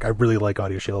thing. Like I really like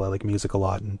Audio Shield. I like music a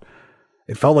lot, and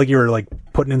it felt like you were like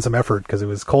putting in some effort because it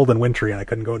was cold and wintry, and I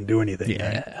couldn't go and do anything.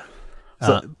 Yeah. Right?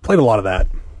 So played a lot of that.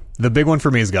 The big one for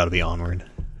me has got to be Onward.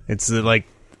 It's like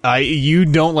you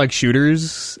don't like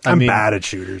shooters. I'm bad at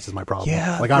shooters is my problem.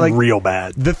 Yeah, like I'm like- real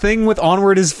bad. The thing with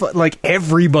Onward is like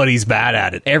everybody's bad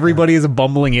at it. Everybody is a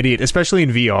bumbling idiot, especially in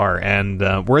VR.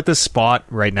 And we're at this spot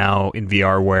right now in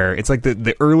VR where it's like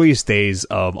the earliest days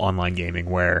of online gaming,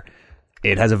 where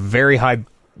it has a very high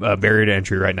barrier to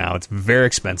entry right now. It's very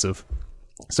expensive.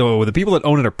 So the people that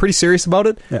own it are pretty serious about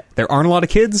it. Yeah. There aren't a lot of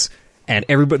kids. And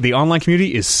the online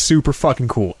community is super fucking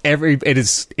cool. It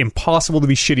is impossible to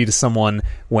be shitty to someone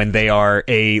when they are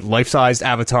a life-sized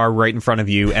avatar right in front of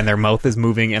you, and their mouth is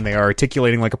moving, and they are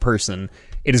articulating like a person.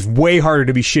 It is way harder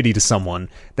to be shitty to someone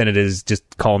than it is just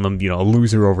calling them, a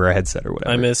loser over a headset or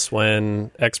whatever. I miss when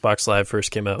Xbox Live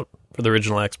first came out for the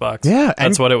original Xbox. Yeah,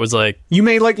 That's what it was like. You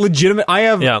made like legitimate. I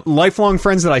have Yeah. lifelong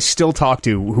friends that I still talk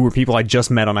to who were people I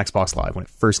just met on Xbox Live when it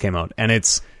first came out, and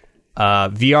it's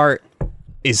VR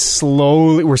is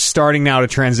slowly. We're starting now to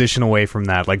transition away from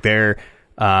that. Like there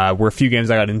were a few games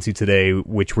I got into today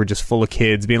which were just full of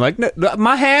kids being like, no,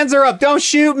 "My hands are up! Don't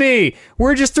shoot me!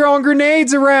 We're just throwing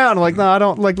grenades around." I'm like, no, I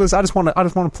don't like. Listen, I just want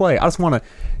to play. I just want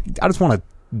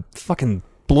to fucking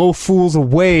blow fools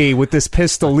away with this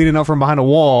pistol leading up from behind a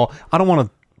wall. I don't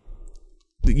want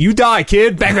to. You die,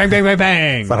 kid! Bang, bang, bang, bang,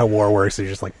 bang! It's not how war works. You're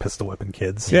just like pistol whipping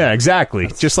kids. Yeah, exactly.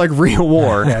 Just like real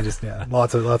war.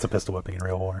 Lots of pistol whipping in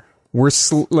real war.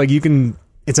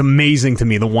 It's amazing to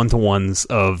me the one-to-ones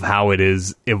of how it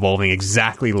is evolving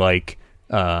exactly like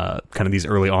kind of these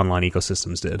early online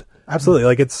ecosystems did. Absolutely.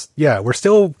 Like we're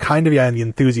still kind of in the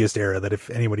enthusiast era that if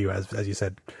anybody who has, as you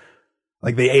said,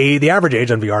 like the average age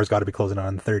on VR has got to be closing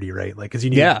on 30, right? Like, cause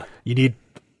you need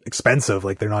expensive,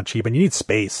 like they're not cheap, and you need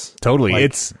space. Totally.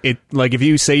 Like, like if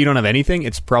you say you don't have anything,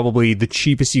 it's probably the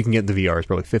cheapest you can get in the VR is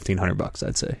probably $1,500,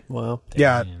 I'd say. Wow.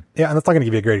 yeah, and that's not going to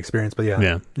give you a great experience, but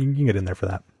Yeah. you can get in there for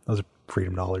that. Those are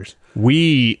freedom dollars.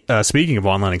 We, speaking of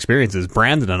online experiences,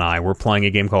 Brandon and I were playing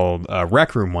a game called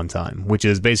Rec Room one time, which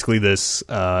is basically this,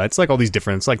 it's like all these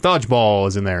different, it's like dodgeball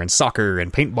is in there, and soccer,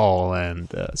 and paintball,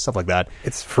 and stuff like that.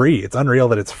 It's free. It's unreal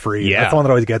that it's free. Yeah. That's the one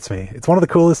that always gets me. It's one of the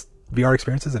coolest VR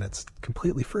experiences, and it's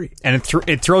completely free. And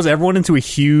it throws everyone into a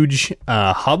huge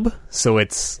hub, so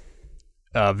it's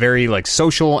very like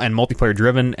social and multiplayer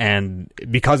driven, and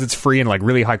because it's free and like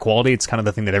really high quality, it's kind of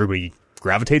the thing that everybody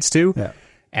gravitates to. Yeah.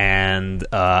 And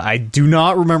I do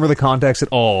not remember the context at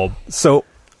all. So,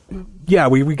 yeah,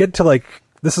 we get to like,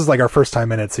 this is like our first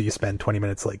time in it, so you spend 20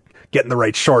 minutes like getting the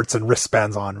right shorts and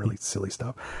wristbands on, really silly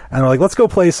stuff. And we're like, let's go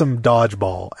play some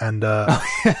dodgeball. And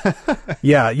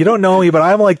yeah, you don't know me, but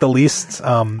I'm like the least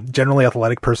generally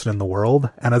athletic person in the world.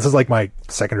 And this is like my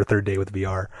second or third day with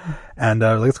VR. And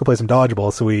let's go play some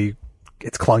dodgeball. So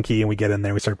it's clunky, and we get in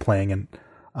there, we start playing,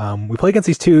 and we play against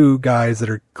these two guys that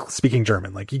are speaking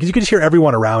German. Like you can just hear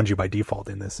everyone around you by default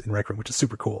in Rec Room, which is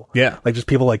super cool. Yeah. Like just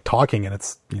people like talking, and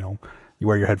it's, you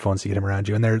wear your headphones so you get them around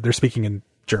you, and they're speaking in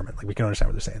German. Like we can understand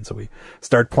what they're saying. So we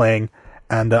start playing,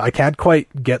 and I can't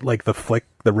quite get like the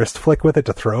wrist flick with it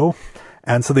to throw.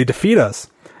 And so they defeat us.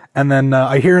 And then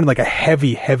I hear in like a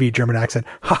heavy, heavy German accent,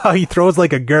 "Ha, he throws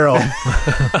like a girl."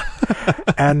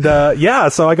 And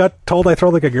so I got told I throw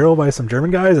like a girl by some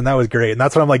German guys, and that was great. And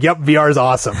that's when I'm like, yep, VR is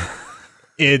awesome.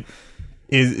 It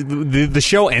is the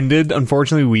show ended.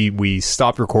 Unfortunately, we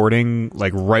stopped recording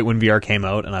like right when VR came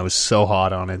out, and I was so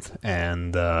hot on it,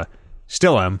 and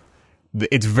still am.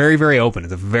 it's very, very open.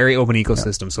 It's a very open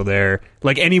ecosystem. So they're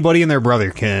like anybody and their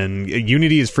brother can.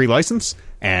 Unity is free license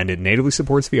and it natively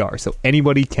supports VR. So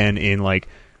anybody can, in like,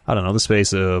 I don't know, the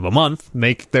space of a month,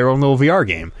 make their own little VR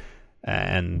game.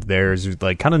 And there's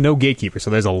like kind of no gatekeeper.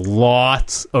 So there's a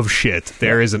lot of shit.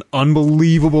 There is an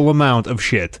unbelievable amount of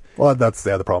shit. Well, that's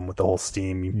the other problem with the whole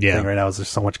Steam thing right now is there's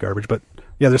so much garbage. But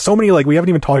yeah, there's so many, like, we haven't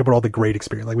even talked about all the great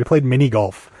experience. Like, we played mini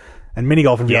golf, and mini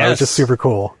golf in VR was just super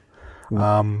cool.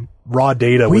 Raw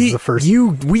Data was the first.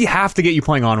 We have to get you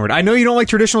playing Onward. I know you don't like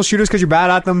traditional shooters because you're bad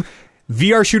at them.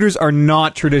 VR shooters are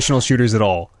not traditional shooters at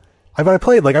all. I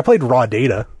played Raw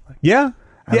Data. Yeah.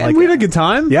 Yeah, and we had a good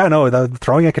time. Yeah, no,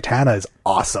 throwing a katana is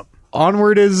awesome.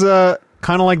 Onward is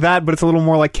kind of like that, but it's a little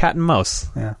more like cat and mouse.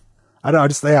 Yeah. I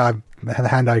don't know, the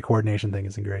hand-eye coordination thing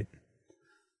isn't great.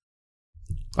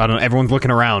 I don't know, everyone's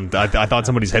looking around. I thought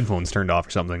somebody's headphones turned off or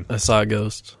something. I saw a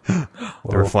ghost. The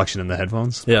reflection in the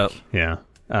headphones? Yeah. Yeah.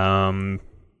 I don't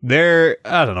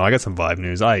know, I got some Vive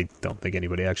news. I don't think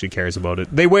anybody actually cares about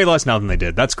it. They weigh less now than they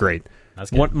did. That's great.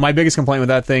 That's good. My biggest complaint with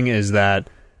that thing is that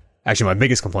my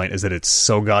biggest complaint is that it's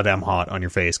so goddamn hot on your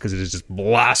face because it is just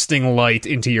blasting light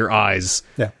into your eyes.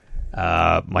 Yeah.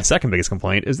 My second biggest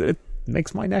complaint is that it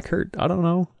makes my neck hurt. I don't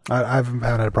know. I haven't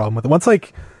had a problem with it. Once,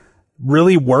 like,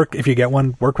 really if you get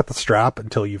one, work with the strap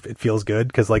until it feels good,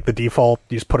 because, like, the default,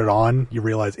 you just put it on, you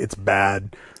realize it's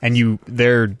bad. And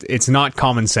it's not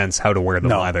common sense how to wear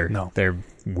them either. No. They're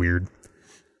weird.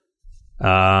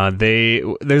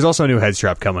 There's also a new head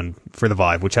strap coming for the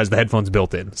Vive, which has the headphones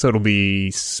built in. So it'll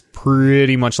be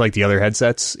pretty much like the other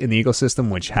headsets in the ecosystem,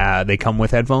 which they come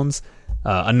with headphones.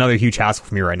 Another huge hassle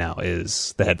for me right now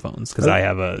is the headphones, because I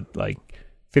have a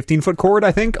 15-foot cord,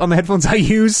 I think, on the headphones I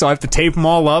use. So I have to tape them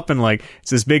all up, and it's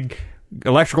this big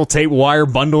electrical tape wire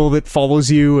bundle that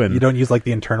follows you. And you don't use the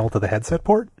internal to the headset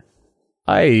port?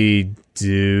 I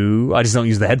do. I just don't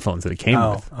use the headphones that it came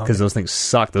with, because those things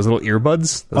suck. Those little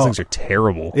earbuds, those things are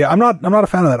terrible. Yeah, I'm not a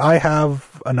fan of that. I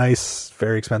have a nice,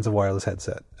 very expensive wireless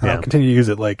headset, and I'll continue to use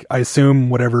it. I assume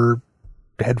whatever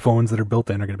headphones that are built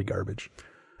in are going to be garbage.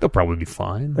 They'll probably be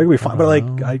fine. They'll be fine, but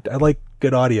I like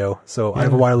good audio, so I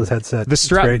have a wireless headset. The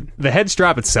strap, the head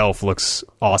strap itself looks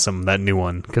awesome. That new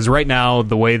one, because right now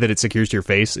the way that it secures to your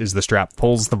face is the strap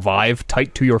pulls the Vive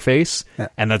tight to your face,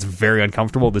 and that's very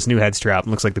uncomfortable. This new head strap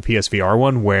looks like the PSVR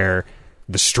one, where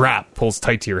the strap pulls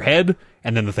tight to your head,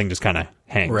 and then the thing just kind of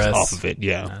hangs off of it.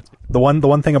 Yeah. The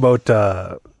one thing about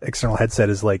external headset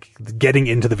is getting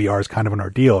into the VR is kind of an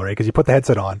ordeal, right? Because you put the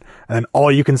headset on, and then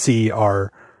all you can see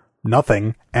are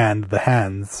nothing and the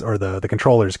hands or the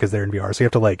controllers, because they're in VR. So you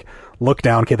have to look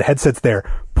down. Okay, the headset's there.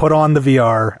 Put on the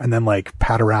VR and then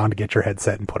pat around to get your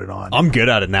headset and put it on. I'm good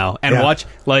at it now. And watch,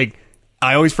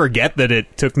 I always forget that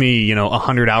it took me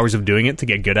 100 hours of doing it to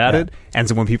get good at it. And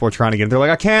so when people are trying to get it, they're like,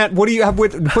 I can't. What do you have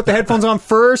with? Put the headphones on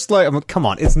first. I'm like, come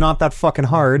on, it's not that fucking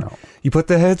hard. No. You put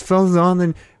the headphones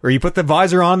on, or you put the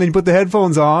visor on, then you put the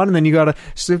headphones on, and then you gotta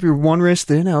slip your one wrist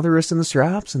in, other wrist in the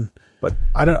straps. But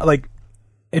I don't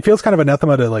it feels kind of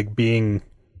anathema to being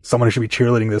someone who should be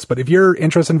cheerleading this, but if you're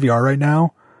interested in VR right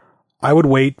now, I would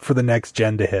wait for the next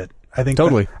gen to hit. I think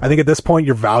totally. I think at this point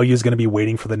your value is going to be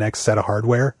waiting for the next set of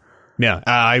hardware. Yeah,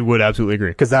 I would absolutely agree,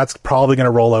 because that's probably going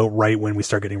to roll out right when we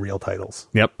start getting real titles.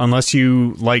 Yep, unless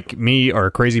you, like me, are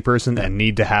a crazy person and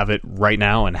need to have it right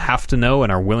now and have to know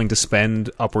and are willing to spend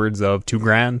upwards of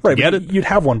 $2,000 to get it. You'd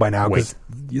have one by now, because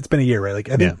it's been a year, right?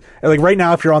 I think right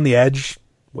now, if you're on the edge,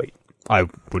 wait. I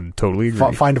would totally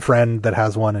agree. Find a friend that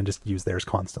has one and just use theirs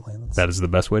constantly. That is the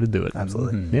best way to do it.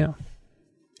 Absolutely. Mm-hmm. Yeah.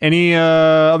 Any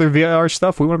other VR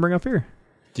stuff we want to bring up here?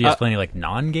 Do you guys play any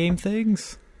non-game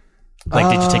things?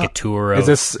 Did you take a tour of Is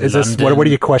this what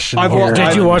do you question here?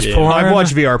 Did you watch porn? I've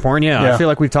watched VR porn, yeah. I feel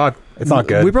like we've talked... It's not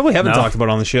good. We probably haven't talked about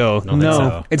it on the show.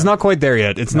 No. It's not quite there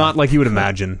yet. It's not like you would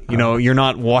imagine. You're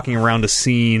not walking around a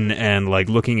scene and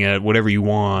looking at whatever you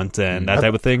want and that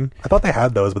type of thing. I thought they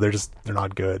had those, but they're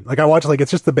not good. I watch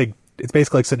it's just it's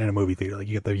basically like sitting in a movie theater.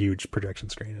 You get the huge projection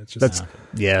screen. It's just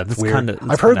that's weird. Kind of.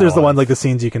 I've heard there's the one the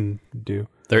scenes you can do.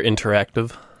 They're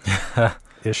interactive.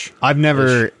 Ish.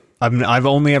 I've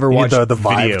only ever watched the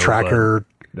Vive tracker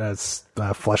as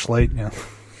fleshlight. Yeah.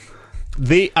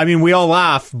 We all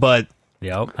laugh, but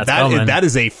that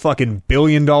is a fucking $1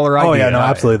 billion idea. Oh yeah, no,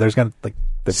 absolutely. There's gonna they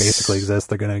basically exist.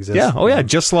 They're gonna exist. Yeah. Oh yeah.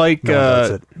 Just like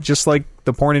the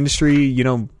porn industry,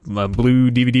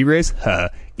 blue DVD rays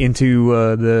into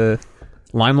the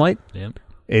limelight. Yep.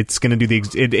 It's gonna do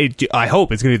I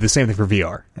hope it's gonna do the same thing for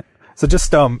VR. So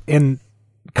just in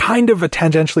kind of a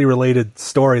tangentially related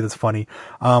story that's funny.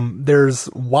 There's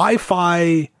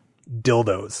Wi-Fi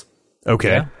dildos. Okay.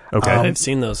 Yeah. Okay. I've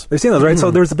seen those. They've seen those, right?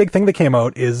 So there's a big thing that came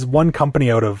out is one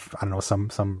company out of, I don't know,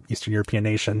 some Eastern European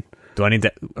nation. Do I need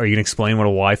to? Are you gonna explain what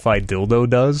a Wi-Fi dildo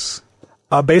does?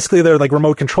 Basically, they're like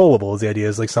remote controllable. Is the idea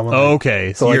is like someone? Oh, like-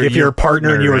 okay. So like if you're a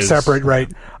partner and you were is- separate, right?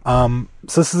 So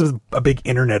this is a big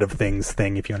Internet of Things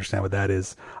thing, if you understand what that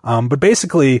is. But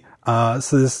basically,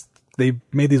 they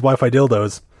made these Wi-Fi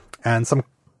dildos, and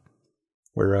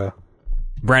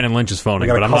Brandon Lynch is phoning, We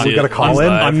gotta but I'm call- not. we gotta call in.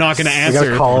 I'm not going to We gotta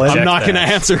answer. call in. I'm Check not going to that.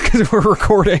 answer because we're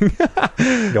recording.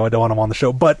 don't want them on the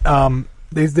show. But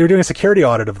they're doing a security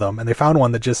audit of them, and they found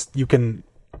one that just you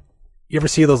ever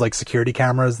see those like security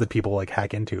cameras that people like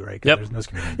hack into, right? 'Cause Yep.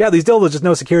 There's no yeah, these dildos just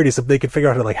no security, so they could figure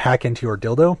out how to like hack into your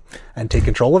dildo and take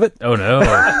control of it. Oh no!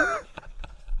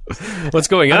 What's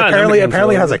going on? Apparently it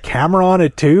has a camera on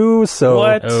it too. So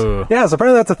What? Oh, yeah, so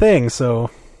apparently that's a thing. So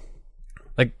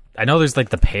like I know there's like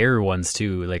the pair ones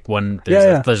too. Like one,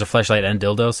 Yeah. there's a flashlight and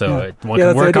dildo, so Yeah. one Yeah,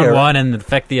 can that's work the on idea, one and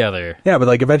affect the other. yeah, but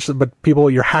like eventually,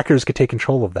 your hackers could take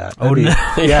control of that. Oh, no.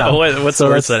 Yeah. What's So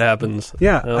the worst that's- that happens?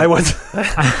 Yeah, Oh. I was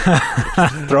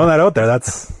throwing that out there.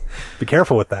 Be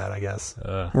careful with that, I guess.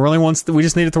 We're only one. We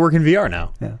just need it to work in VR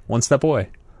now. Yeah. One step away.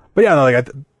 But yeah, no, like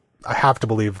I have to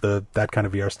believe that kind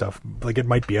of VR stuff. Like it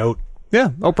might be out. Yeah.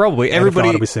 Oh, probably. if not, Everybody.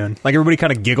 it'll be soon. Like everybody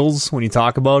kind of giggles when you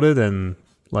talk about it, and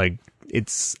like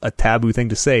it's a taboo thing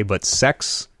to say, but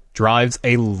sex drives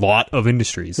a lot of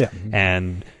industries. Yeah.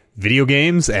 And video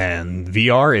games and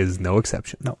VR is no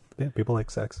exception. No, yeah, people like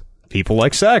sex. People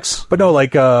like sex. But no,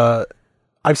 like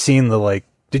I've seen the like.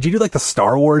 Did you do like the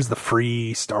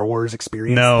free Star Wars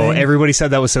experience? No, thing? everybody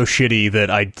said that was so shitty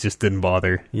that I just didn't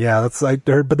bother. Yeah, I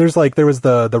heard. But there was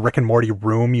the Rick and Morty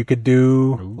room you could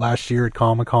do last year at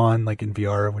Comic-Con, like in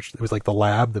VR, which it was like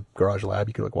the garage lab.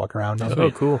 You could like walk around.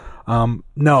 Oh, cool.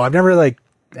 No, I've never like.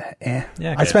 Yeah,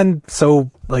 I okay. spend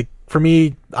like for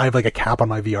me, I have like a cap on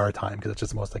my VR time because it's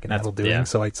just the most I can handle doing. yeah.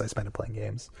 So I spend it playing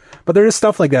games. But there is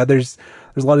stuff like that. There's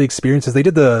a lot of experiences. They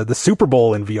did the Super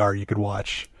Bowl in VR. You could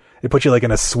watch. It put you like in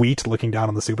a suite looking down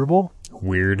on the Super Bowl.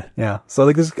 Weird. Yeah. So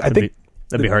like this, I think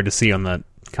That'd be hard to see on that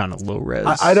kind of low res.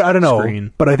 I don't know,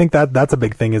 screen. but I think that's a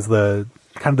big thing is the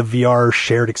kind of the VR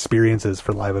shared experiences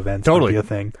for live events. might Totally be a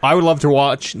thing. I would love to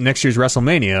watch next year's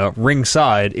WrestleMania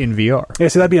ringside in VR. Yeah,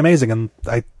 see, that'd be amazing, and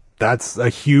that's a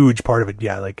huge part of it.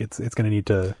 Yeah, like it's going to need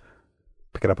to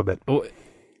pick it up a bit.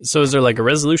 So is there like a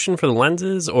resolution for the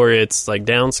lenses, or it's like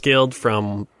downscaled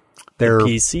from They're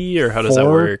PC, or how does that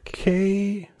work?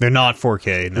 4K. They're not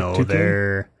 4K. No, 2K?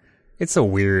 they're. It's a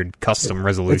weird custom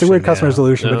resolution. It's a weird custom yeah.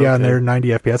 resolution, but Oh, yeah, and okay. they're 90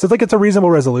 FPS. It's like it's a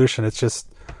reasonable resolution. It's just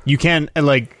You can't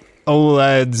like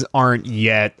OLEDs aren't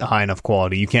yet high enough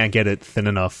quality. You can't get it thin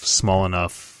enough, small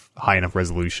enough, high enough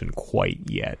resolution quite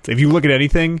yet. If you look at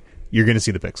anything, you're going to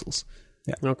see the pixels.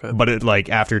 Okay. But it like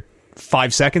after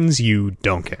 5 seconds, you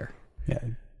don't care. yeah,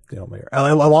 they don't matter.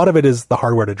 A lot of it is the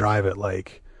hardware to drive it.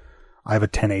 Like I have a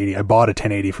 1080. I bought a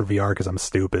 1080 for VR because I'm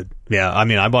stupid. Yeah, I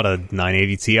mean, I bought a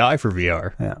 980 Ti for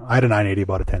VR. Yeah, I had a 980,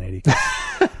 bought a 1080.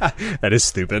 That is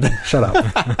stupid. Shut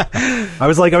up.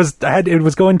 It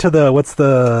was going to the what's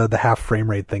the half frame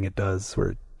rate thing it does where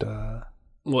it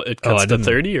Well, it I cuts to didn't-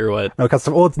 30 or what? no,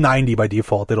 it's 90 by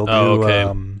default. It'll do Oh, okay.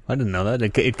 I didn't know that.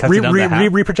 It cuts it down to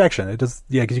half. reprojection. It does,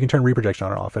 yeah, because you can turn reprojection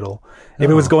on or off. If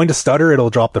it was going to stutter, it'll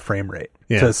drop the frame rate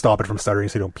Yeah. to stop it from stuttering,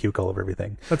 so you don't puke all over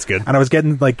everything. That's good. And I was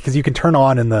getting like because you can turn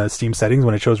on in the Steam settings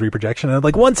when it shows reprojection, and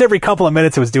like once every couple of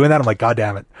minutes it was doing that. I'm like, God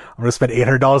damn it! I'm gonna spend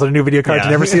 $800 on a new video card Yeah. to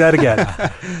never see that again.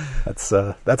 That's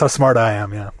how smart I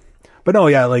am. Yeah, but no,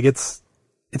 yeah, like it's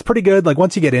pretty good. Like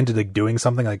once you get into like doing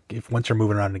something, like once you're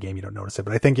moving around in the game, you don't notice it.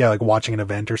 But I think like watching an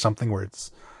event or something where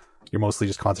you're mostly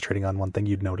just concentrating on one thing,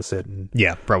 you'd notice it. And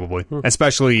Yeah, probably.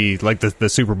 Especially like the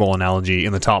Super Bowl analogy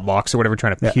in the top box or whatever,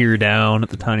 trying to peer down at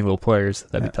the tiny little players.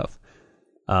 That'd be tough.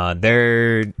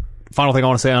 Final thing I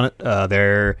want to say on it,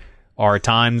 there are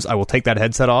times I will take that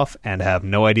headset off and have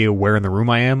no idea where in the room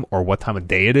I am or what time of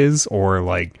day it is, or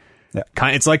like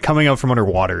it's like coming out from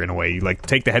underwater in a way. You like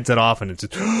take the headset off and it's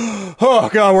just, oh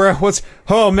god,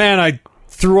 oh man, I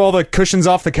threw all the cushions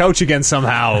off the couch again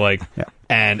somehow. Like,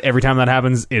 and every time that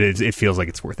happens, it feels like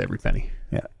it's worth every penny.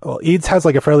 yeah, well, Eads has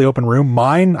like a fairly open room.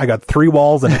 Mine, I got 3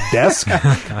 walls and a desk.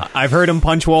 I've heard him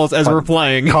punch walls as we're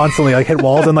playing. Constantly, like hit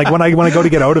walls, and like when I go to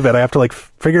get out of it, I have to like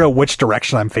figure out which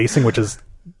direction I'm facing,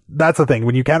 that's the thing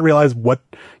when you can't realize what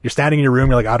you're standing in your room.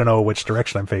 You're like, I don't know which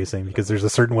direction I'm facing because there's a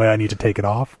certain way I need to take it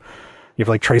off. You have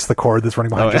to like trace the cord that's running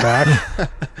behind your back.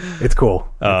 It's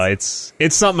cool. It's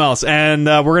something else, and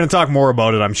we're going to talk more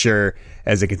about it, I'm sure,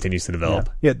 as it continues to develop.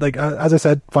 Yeah, like as I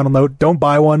said, final note: don't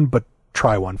buy one, but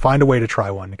try one. Find a way to try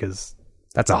one because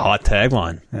That's a hot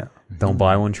tagline. yeah, Don't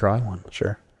buy one, try one.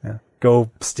 sure, yeah.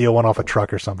 Go steal one off a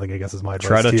truck or something, I guess is my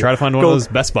advice. Try to find one of those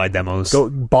Best Buy demos.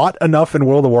 Bought enough in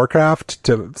World of Warcraft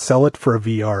to sell it for a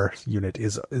VR unit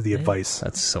is the advice.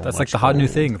 That's like the hot new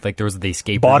thing. Like there was the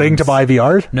escape Botting rooms. to buy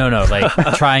VR? No,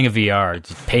 like trying a VR,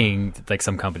 just paying like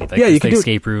some company. Like you the can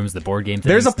escape rooms, the board game things.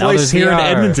 There's a Now place here in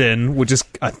VR. Edmonton, which is...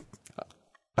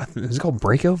 is it called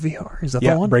Breakout VR? Is that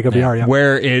the one? Breakout VR, yeah.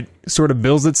 Where it sort of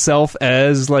bills itself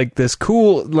as like this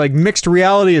cool, like mixed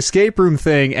reality escape room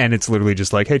thing, and it's literally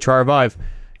just like, hey, try our Vive.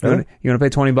 You want to pay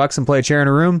 $20 and play a chair in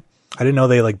a room? I didn't know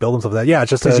they like build themselves that. Yeah, it's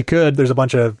just you could. There's a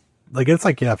bunch of like it's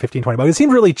like $15-$20. It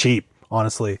seemed really cheap,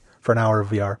 honestly, for an hour of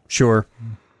VR. Sure,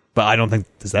 but I don't think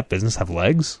does that business have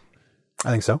legs?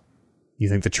 I think so. You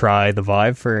think to try the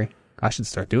Vive for? I should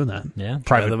start doing that. Yeah,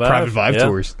 private Vive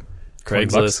tours.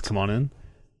 Craigslist. Come on in.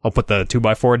 I'll put the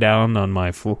 2x4 down on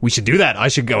my floor. We should do that. I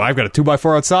should go. I've got a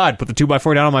 2x4 outside. Put the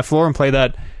 2x4 down on my floor and play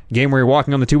that game where you're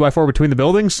walking on the 2x4 between the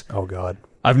buildings. Oh God.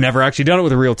 I've never actually done it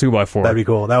with a real 2x4. That'd be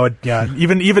cool. That would,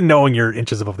 even knowing you're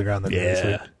inches above the ground, that'd be really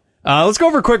sweet. Let's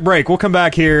go for a quick break. We'll come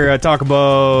back here, talk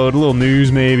about a little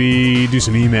news maybe, do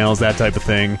some emails, that type of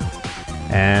thing.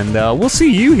 And we'll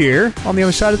see you here on the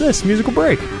other side of this musical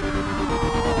break.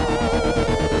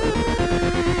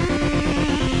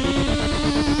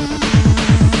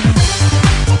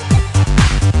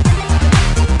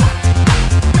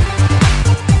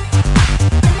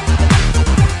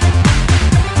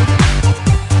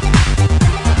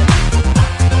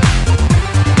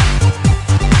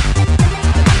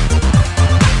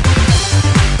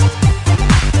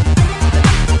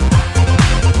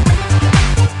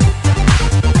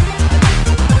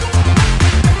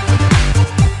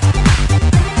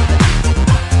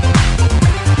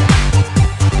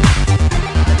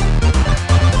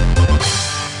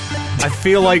 I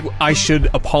feel like I should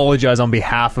apologize on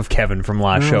behalf of Kevin from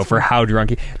last show for how drunk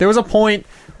he... There was a point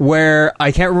where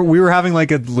I can't remember, we were having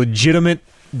like a legitimate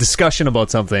discussion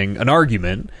about something, an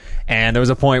argument, and there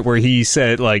was a point where he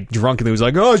said like drunkenly, he was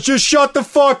like, oh, just shut the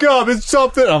fuck up, it's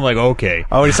something. I'm like, okay.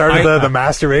 Oh, he started the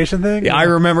masturbation thing? Yeah, I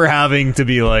remember having to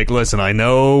be like, listen, I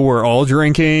know we're all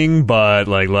drinking, but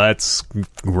like, let's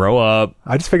grow up.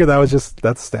 I just figured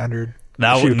that's standard.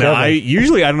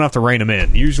 Usually I don't have to rein him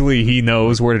in. Usually he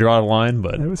knows where to draw the line,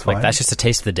 but it was fine. Like that's just a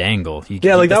taste of the dangle.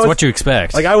 That's what you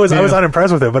expect. Like I was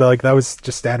unimpressed with it, but like that was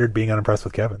just standard being unimpressed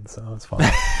with Kevin, so it's fine.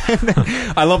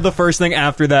 I love the first thing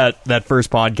after that first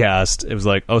podcast. It was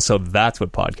like, oh, so that's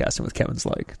what podcasting with Kevin's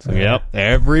like. So, yep,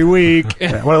 every week.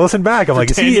 When I listen back, I'm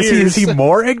like, is he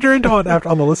more ignorant on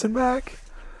the listen back?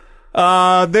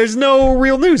 There's no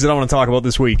real news that I want to talk about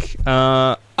this week.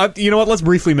 You know what? Let's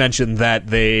briefly mention that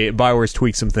BioWare's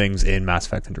tweaked some things in Mass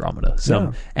Effect Andromeda.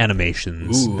 Some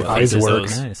animations. Ooh, eyes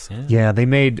work. Nice, yeah, they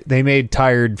made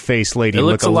tired face lady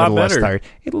look a little less tired.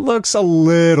 It looks a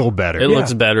little better. It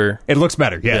looks better. It looks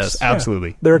better. Yes, absolutely.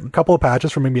 Yeah. There are a couple of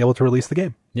patches for me to be able to release the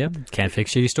game. Yep. Can't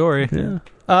fix shitty story. Yeah.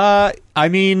 I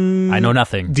mean, I know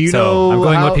nothing. Do you know? I'm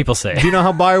going what people say. Do you know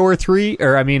how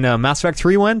BioWare Mass Effect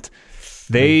 3 went?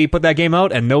 They put that game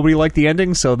out and nobody liked the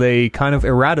ending, so they kind of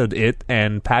errated it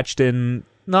and patched in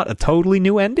not a totally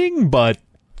new ending, but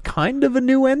kind of a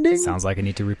new ending. Sounds like I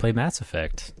need to replay Mass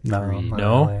Effect.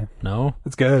 No.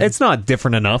 It's good. It's not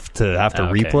different enough to have to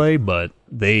replay, but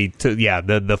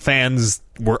the fans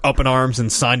were up in arms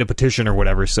and signed a petition or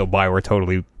whatever, so BioWare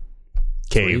totally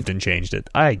caved and changed it.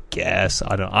 I guess.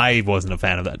 I wasn't a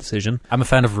fan of that decision. I'm a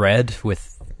fan of red with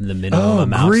the minimum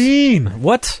amount. Green.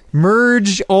 What?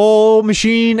 Merge all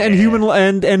machine and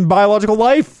human and biological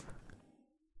life.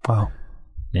 Wow.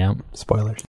 Yeah.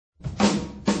 Spoilers.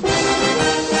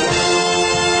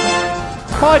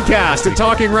 Podcast at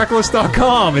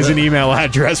talkingreckless.com is an email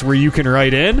address where you can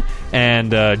write in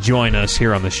and join us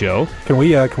here on the show. Can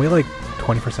we like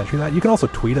 21st century that? You can also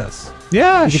tweet us.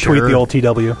 Yeah, you can tweet the old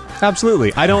TW.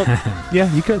 Absolutely. I don't.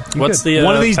 Yeah, you could. What's the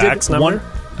one of these fax number?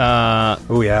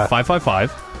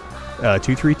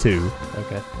 555-232.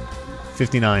 Okay.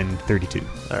 5932.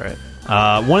 All right.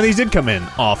 One of these did come in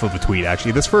off of a tweet,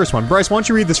 actually. This first one. Bryce, why don't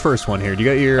you read this first one here? Do you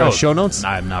got your show notes?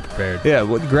 I'm not prepared. Yeah,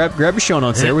 well, grab your show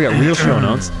notes there. We got real show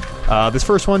notes. This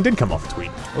first one did come off a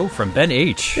tweet. Oh, from Ben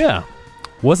H. Yeah.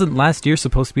 Wasn't last year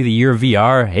supposed to be the year of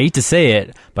VR? Hate to say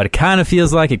it, but it kind of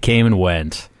feels like it came and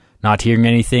went. Not hearing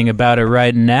anything about it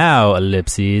right now,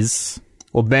 ellipses.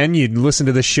 Well, Ben, you'd listen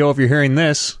to the show if you're hearing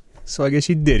this, so I guess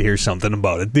you did hear something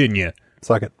about it, didn't you?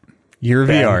 Suck it. Your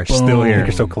VR, still here.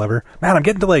 You're so clever. Man, I'm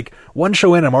getting to like one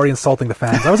show in, I'm already insulting the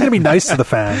fans. I was going to be nice to the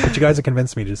fans, but you guys have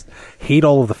convinced me to just hate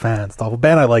all of the fans.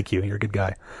 Ben, I like you. You're a good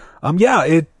guy. Yeah,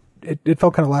 it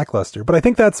felt kind of lackluster. But I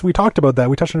think we talked about that.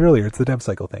 We touched on it earlier. It's the dev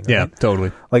cycle thing. Right? Yeah,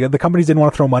 totally. Like the companies didn't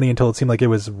want to throw money until it seemed like it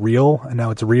was real, and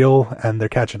now it's real, and they're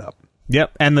catching up.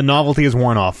 Yep, and the novelty is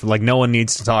worn off. Like, no one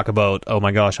needs to talk about, oh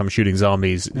my gosh, I'm shooting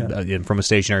zombies from a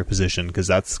stationary position, because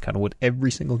that's kind of what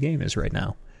every single game is right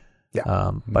now.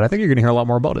 Yeah. But I think you're going to hear a lot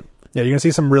more about it. Yeah, you're gonna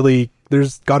see some really.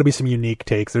 There's got to be some unique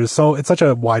takes. It's such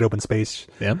a wide open space.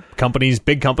 Yeah,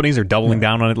 big companies are doubling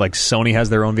down on it. Like Sony has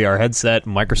their own VR headset,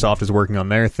 Microsoft is working on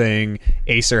their thing,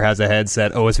 Acer has a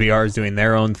headset, OSVR is doing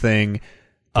their own thing.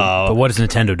 But what is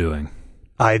Nintendo doing?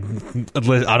 I don't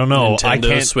know. Nintendo I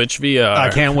can't Switch VR. I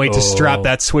can't wait to strap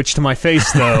that Switch to my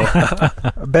face, though.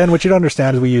 Ben, what you don't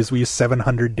understand is we use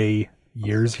 700-day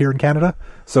years here in Canada,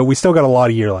 so we still got a lot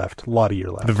of year left.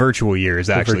 The virtual year is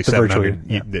actually the virtual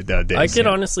 700 days. I could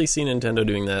honestly see Nintendo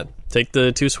doing that. Take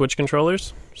the 2 Switch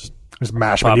controllers, Just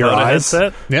mash them pop into your out a eyes.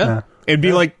 headset. Yeah. It'd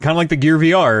be like kind of like the Gear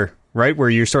VR, right? Where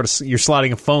you're you're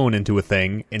sliding a phone into a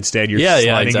thing. Instead, you're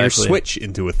sliding your exactly. Switch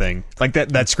into a thing. Like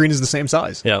that screen is the same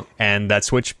size. Yeah. And that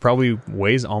Switch probably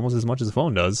weighs almost as much as the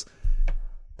phone does.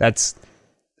 That's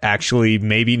actually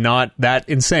maybe not that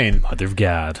insane. Mother of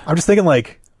God. I'm just thinking,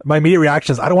 like, my immediate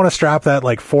reaction is I don't want to strap that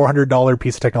like $400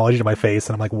 piece of technology to my face,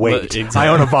 and I'm like, wait, But exactly. I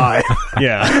own a Vive.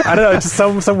 Yeah. I don't know, it's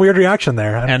just some weird reaction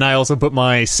there. And I also put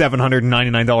my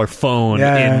 $799 phone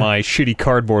in my shitty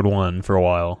cardboard one for a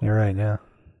while. You're right, yeah.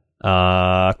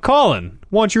 Colin,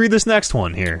 why don't you read this next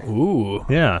one here? Ooh.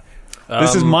 Yeah.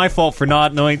 This is my fault for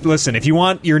not knowing. Listen, if you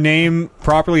want your name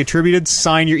properly attributed,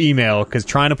 sign your email, because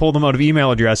trying to pull them out of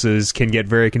email addresses can get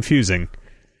very confusing.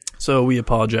 So we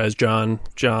apologize, John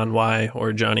Y,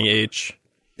 or Johnny H.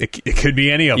 It could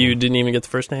be any of them. You didn't even get the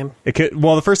first name?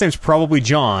 Well, the first name's probably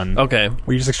John. Okay.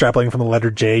 Were you just extrapolating from the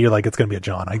letter J? You're like, it's going to be a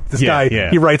John. This guy,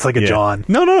 he writes like a John.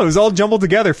 No, it was all jumbled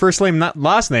together. First name, not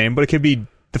last name, but it could be,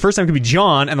 the first name could be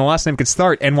John, and the last name could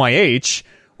start NYH,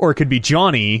 or it could be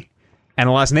Johnny, and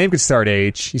the last name could start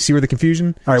H. You see where the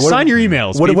confusion? All right, sign your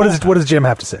emails. What does Jim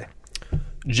have to say?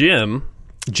 Jim.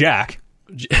 Jack.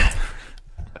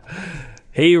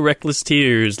 Hey, Reckless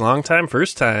Tears. Long time,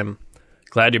 first time.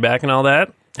 Glad you're back and all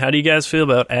that. How do you guys feel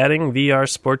about adding VR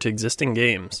support to existing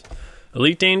games?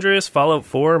 Elite Dangerous, Fallout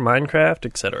 4, Minecraft,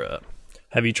 etc.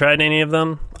 Have you tried any of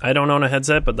them? I don't own a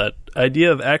headset, but that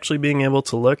idea of actually being able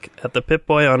to look at the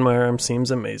Pip-Boy on my arm seems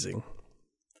amazing.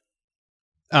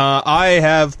 I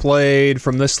have played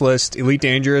from this list Elite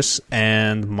Dangerous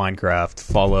and Minecraft.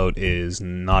 Fallout is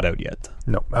not out yet.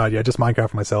 No, just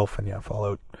Minecraft myself, and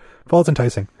Fallout's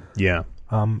enticing. Yeah.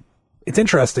 It's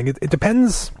interesting. It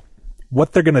depends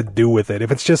what they're gonna do with it.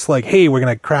 If it's just like, hey, we're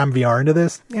gonna cram VR into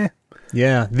this,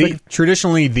 Yeah.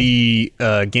 Traditionally, the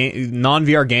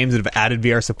non-VR games that have added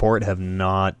VR support have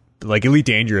not. Like Elite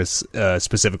Dangerous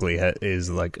specifically is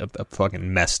like a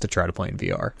fucking mess to try to play in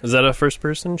VR. Is that a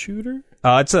first-person shooter?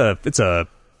 It's a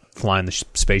flying the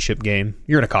spaceship game.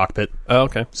 You're in a cockpit. Oh,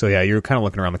 okay. So yeah, you're kind of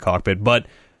looking around the cockpit. But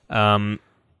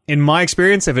in my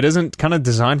experience, if it isn't kind of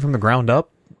designed from the ground up,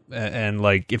 and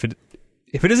like if it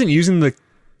isn't using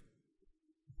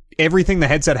everything the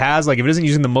headset has, like if it isn't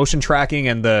using the motion tracking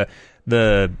and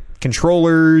the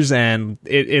controllers and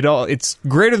it's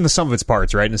greater than the sum of its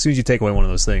parts, right? And as soon as you take away one of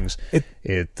those things,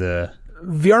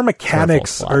 VR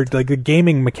mechanics or like the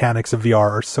gaming mechanics of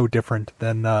VR are so different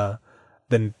than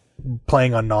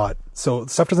playing on not. So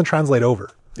stuff doesn't translate over.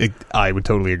 I would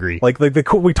totally agree. Like we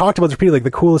talked about this repeatedly. Like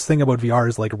the coolest thing about VR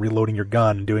is like reloading your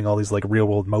gun, and doing all these like real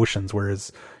world motions.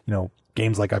 Whereas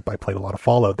games like I played a lot of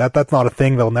Fallout. That's not a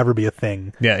thing. That'll never be a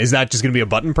thing. Yeah, is that just going to be a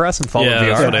button press in Fallout Yeah,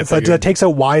 VR? that's what I That takes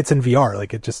out why it's in VR.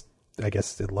 Like it just, I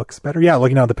guess it looks better. Yeah,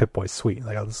 looking at the Pip-Boy's sweet.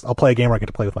 Like I'll play a game where I get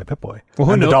to play with my Pip-Boy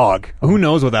and the dog. Who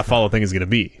knows what that Fallout thing is going to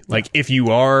be? Like if you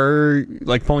are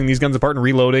like pulling these guns apart and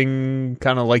reloading,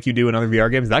 kind of like you do in other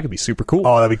VR games, that could be super cool.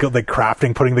 Oh, that'd be good. Like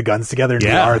crafting, putting the guns together in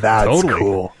VR. That's totally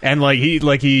cool. And like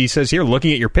he says here,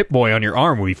 looking at your Pip-Boy on your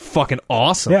arm would be fucking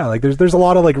awesome. Yeah, like there's a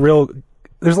lot of like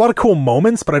there's a lot of cool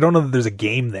moments, but I don't know that there's a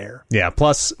game there. Yeah,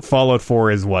 plus Fallout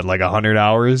 4 is what, like 100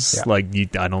 hours? Yeah.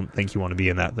 Like I don't think you want to be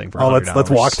in that thing for 100 hours.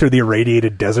 Let's walk through the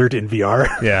irradiated desert in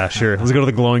VR. Yeah, sure. Let's go to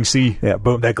the glowing sea. Yeah,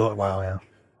 boom, wow, yeah.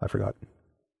 I forgot.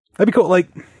 That'd be cool. Like,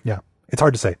 yeah, it's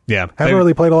hard to say. Yeah. Haven't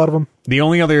really played a lot of them. The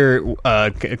only other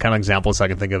kind of examples I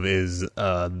can think of is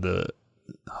I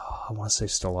want to say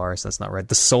Stellaris. That's not right.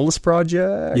 The Solus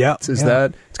Project. Yeah.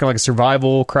 That? It's kind of like a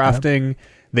survival crafting. Yeah.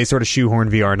 They sort of shoehorn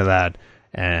VR into that.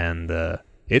 And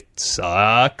it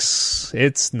sucks.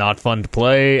 It's not fun to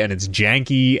play, and it's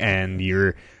janky, and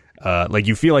you're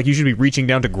you feel like you should be reaching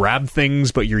down to grab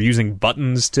things, but you're using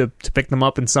buttons to pick them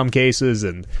up in some cases,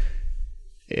 and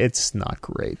it's not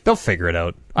great. They'll figure it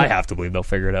out. Yeah. I have to believe they'll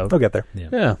figure it out. They'll get there.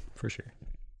 Yeah, for sure.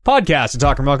 Podcast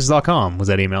at talkingruckus.com was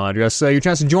that email address. Your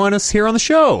chance to join us here on the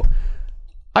show.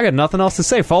 I got nothing else to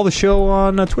say. Follow the show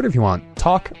on Twitter if you want.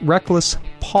 Talk Reckless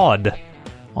Pod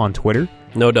on Twitter.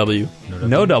 No W.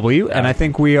 No W, and I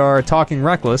think we are Talking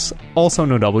Reckless, also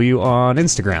no W on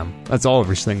Instagram. That's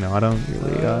Oliver's thing, though. I don't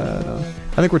really.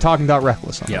 I think we're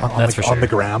Talking.Reckless. Yeah, on that's the, for sure. on the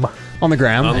gram. On the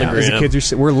gram. On the As the gram.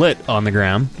 kids are, we're lit on the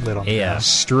gram. Lit on the Yeah. gram.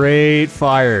 Straight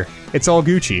fire. It's all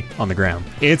Gucci on the gram.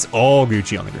 It's all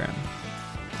Gucci on the gram.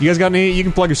 You guys got any? You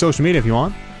can plug your social media if you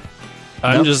want.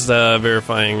 I'm Nope. just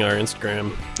verifying our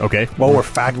Instagram. Okay. Well, we're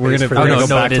fact. We're gonna- for we're Oh, gonna no,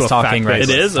 go no, back it to is a Talking fact-based. Reckless.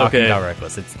 It is? Talking Okay. about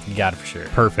Reckless. You got it for sure.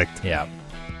 Perfect. Yeah.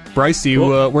 Bryce, do you,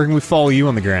 where can we follow you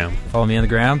on the gram? Follow me on the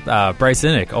gram. Bryce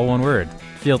Innick, all one word.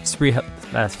 Feel spree,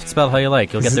 spell it how you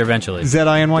like. You'll get there eventually.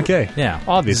 ZINYK. Yeah.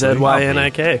 Obviously.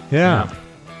 ZYNIK. Yeah.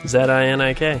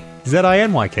 ZINIK.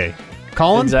 ZINYK.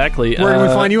 Colin? Exactly. Where can we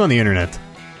find you on the internet?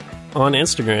 On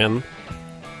Instagram,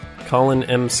 Colin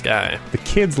M. Sky. The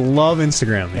kids love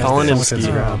Instagram. these Colin days. M.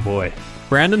 Sky. Oh, boy.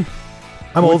 Brandon?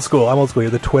 I'm old school.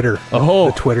 The Twitter. Oh,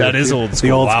 the Twitter. that is The- old The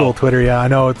school. old Wow. school Twitter. Yeah, I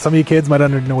know. Some of you kids might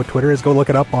not know what Twitter is. Go look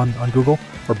it up on Google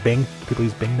or Bing. People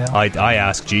use Bing now. I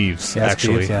asked Jeeves, Yeah,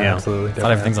 actually. Jeeves, yeah, absolutely. A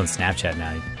lot of everything's on Snapchat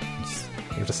now. You just-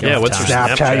 You have to Yeah, what's your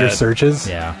Snapchat your Snapchat? searches?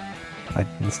 yeah.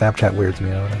 Snapchat weirds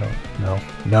me out. I don't.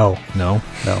 No. No.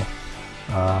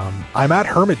 I'm at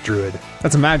Hermit Druid.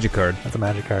 That's a magic card. That's a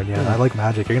magic card. Yeah, I like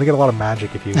magic. You're gonna get a lot of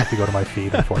magic if you go to my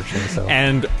feed, unfortunately. So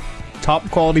And top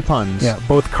quality puns. yeah,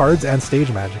 both cards and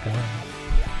stage magic.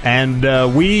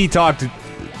 And we talked.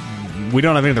 We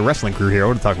don't have any of the wrestling crew here. I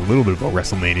want to talk a little bit about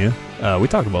WrestleMania. We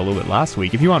talked about it a little bit last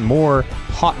week. If you want more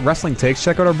hot wrestling takes,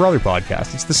 check out our brother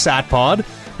podcast. It's the Sat Pod.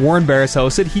 Warren Barris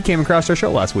hosts it. He came across our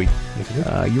show last week.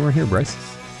 You weren't here, Bryce.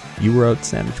 You were out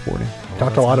sandwich boarding.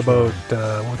 Talked a lot about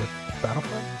what was it,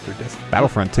 Battlefront or Disney?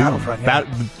 Battlefront 2. Battlefront,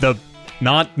 yeah.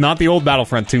 Not the old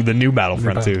Battlefront 2, the new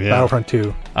Battlefront 2. Yeah. Battlefront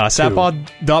 2.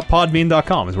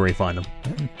 Satpod.podbean.com is where you find them.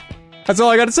 That's all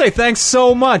I got to say. Thanks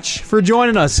so much for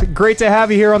joining us. Great to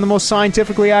have you here on the most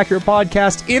scientifically accurate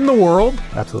podcast in the world.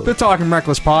 Absolutely. The Talking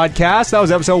Reckless podcast. That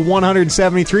was episode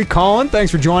 173. Colin,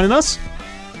 thanks for joining us.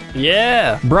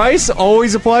 Yeah. Bryce,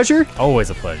 always a pleasure. Always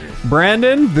a pleasure.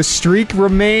 Brandon, the streak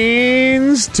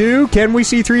remains 2. Can we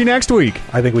see 3 next week?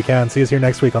 I think we can. See us here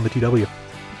next week on the TW.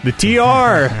 The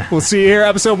TR. We'll see you here,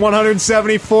 episode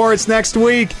 174. It's next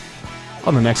week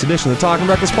on the next edition of the Talking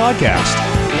Reckless podcast.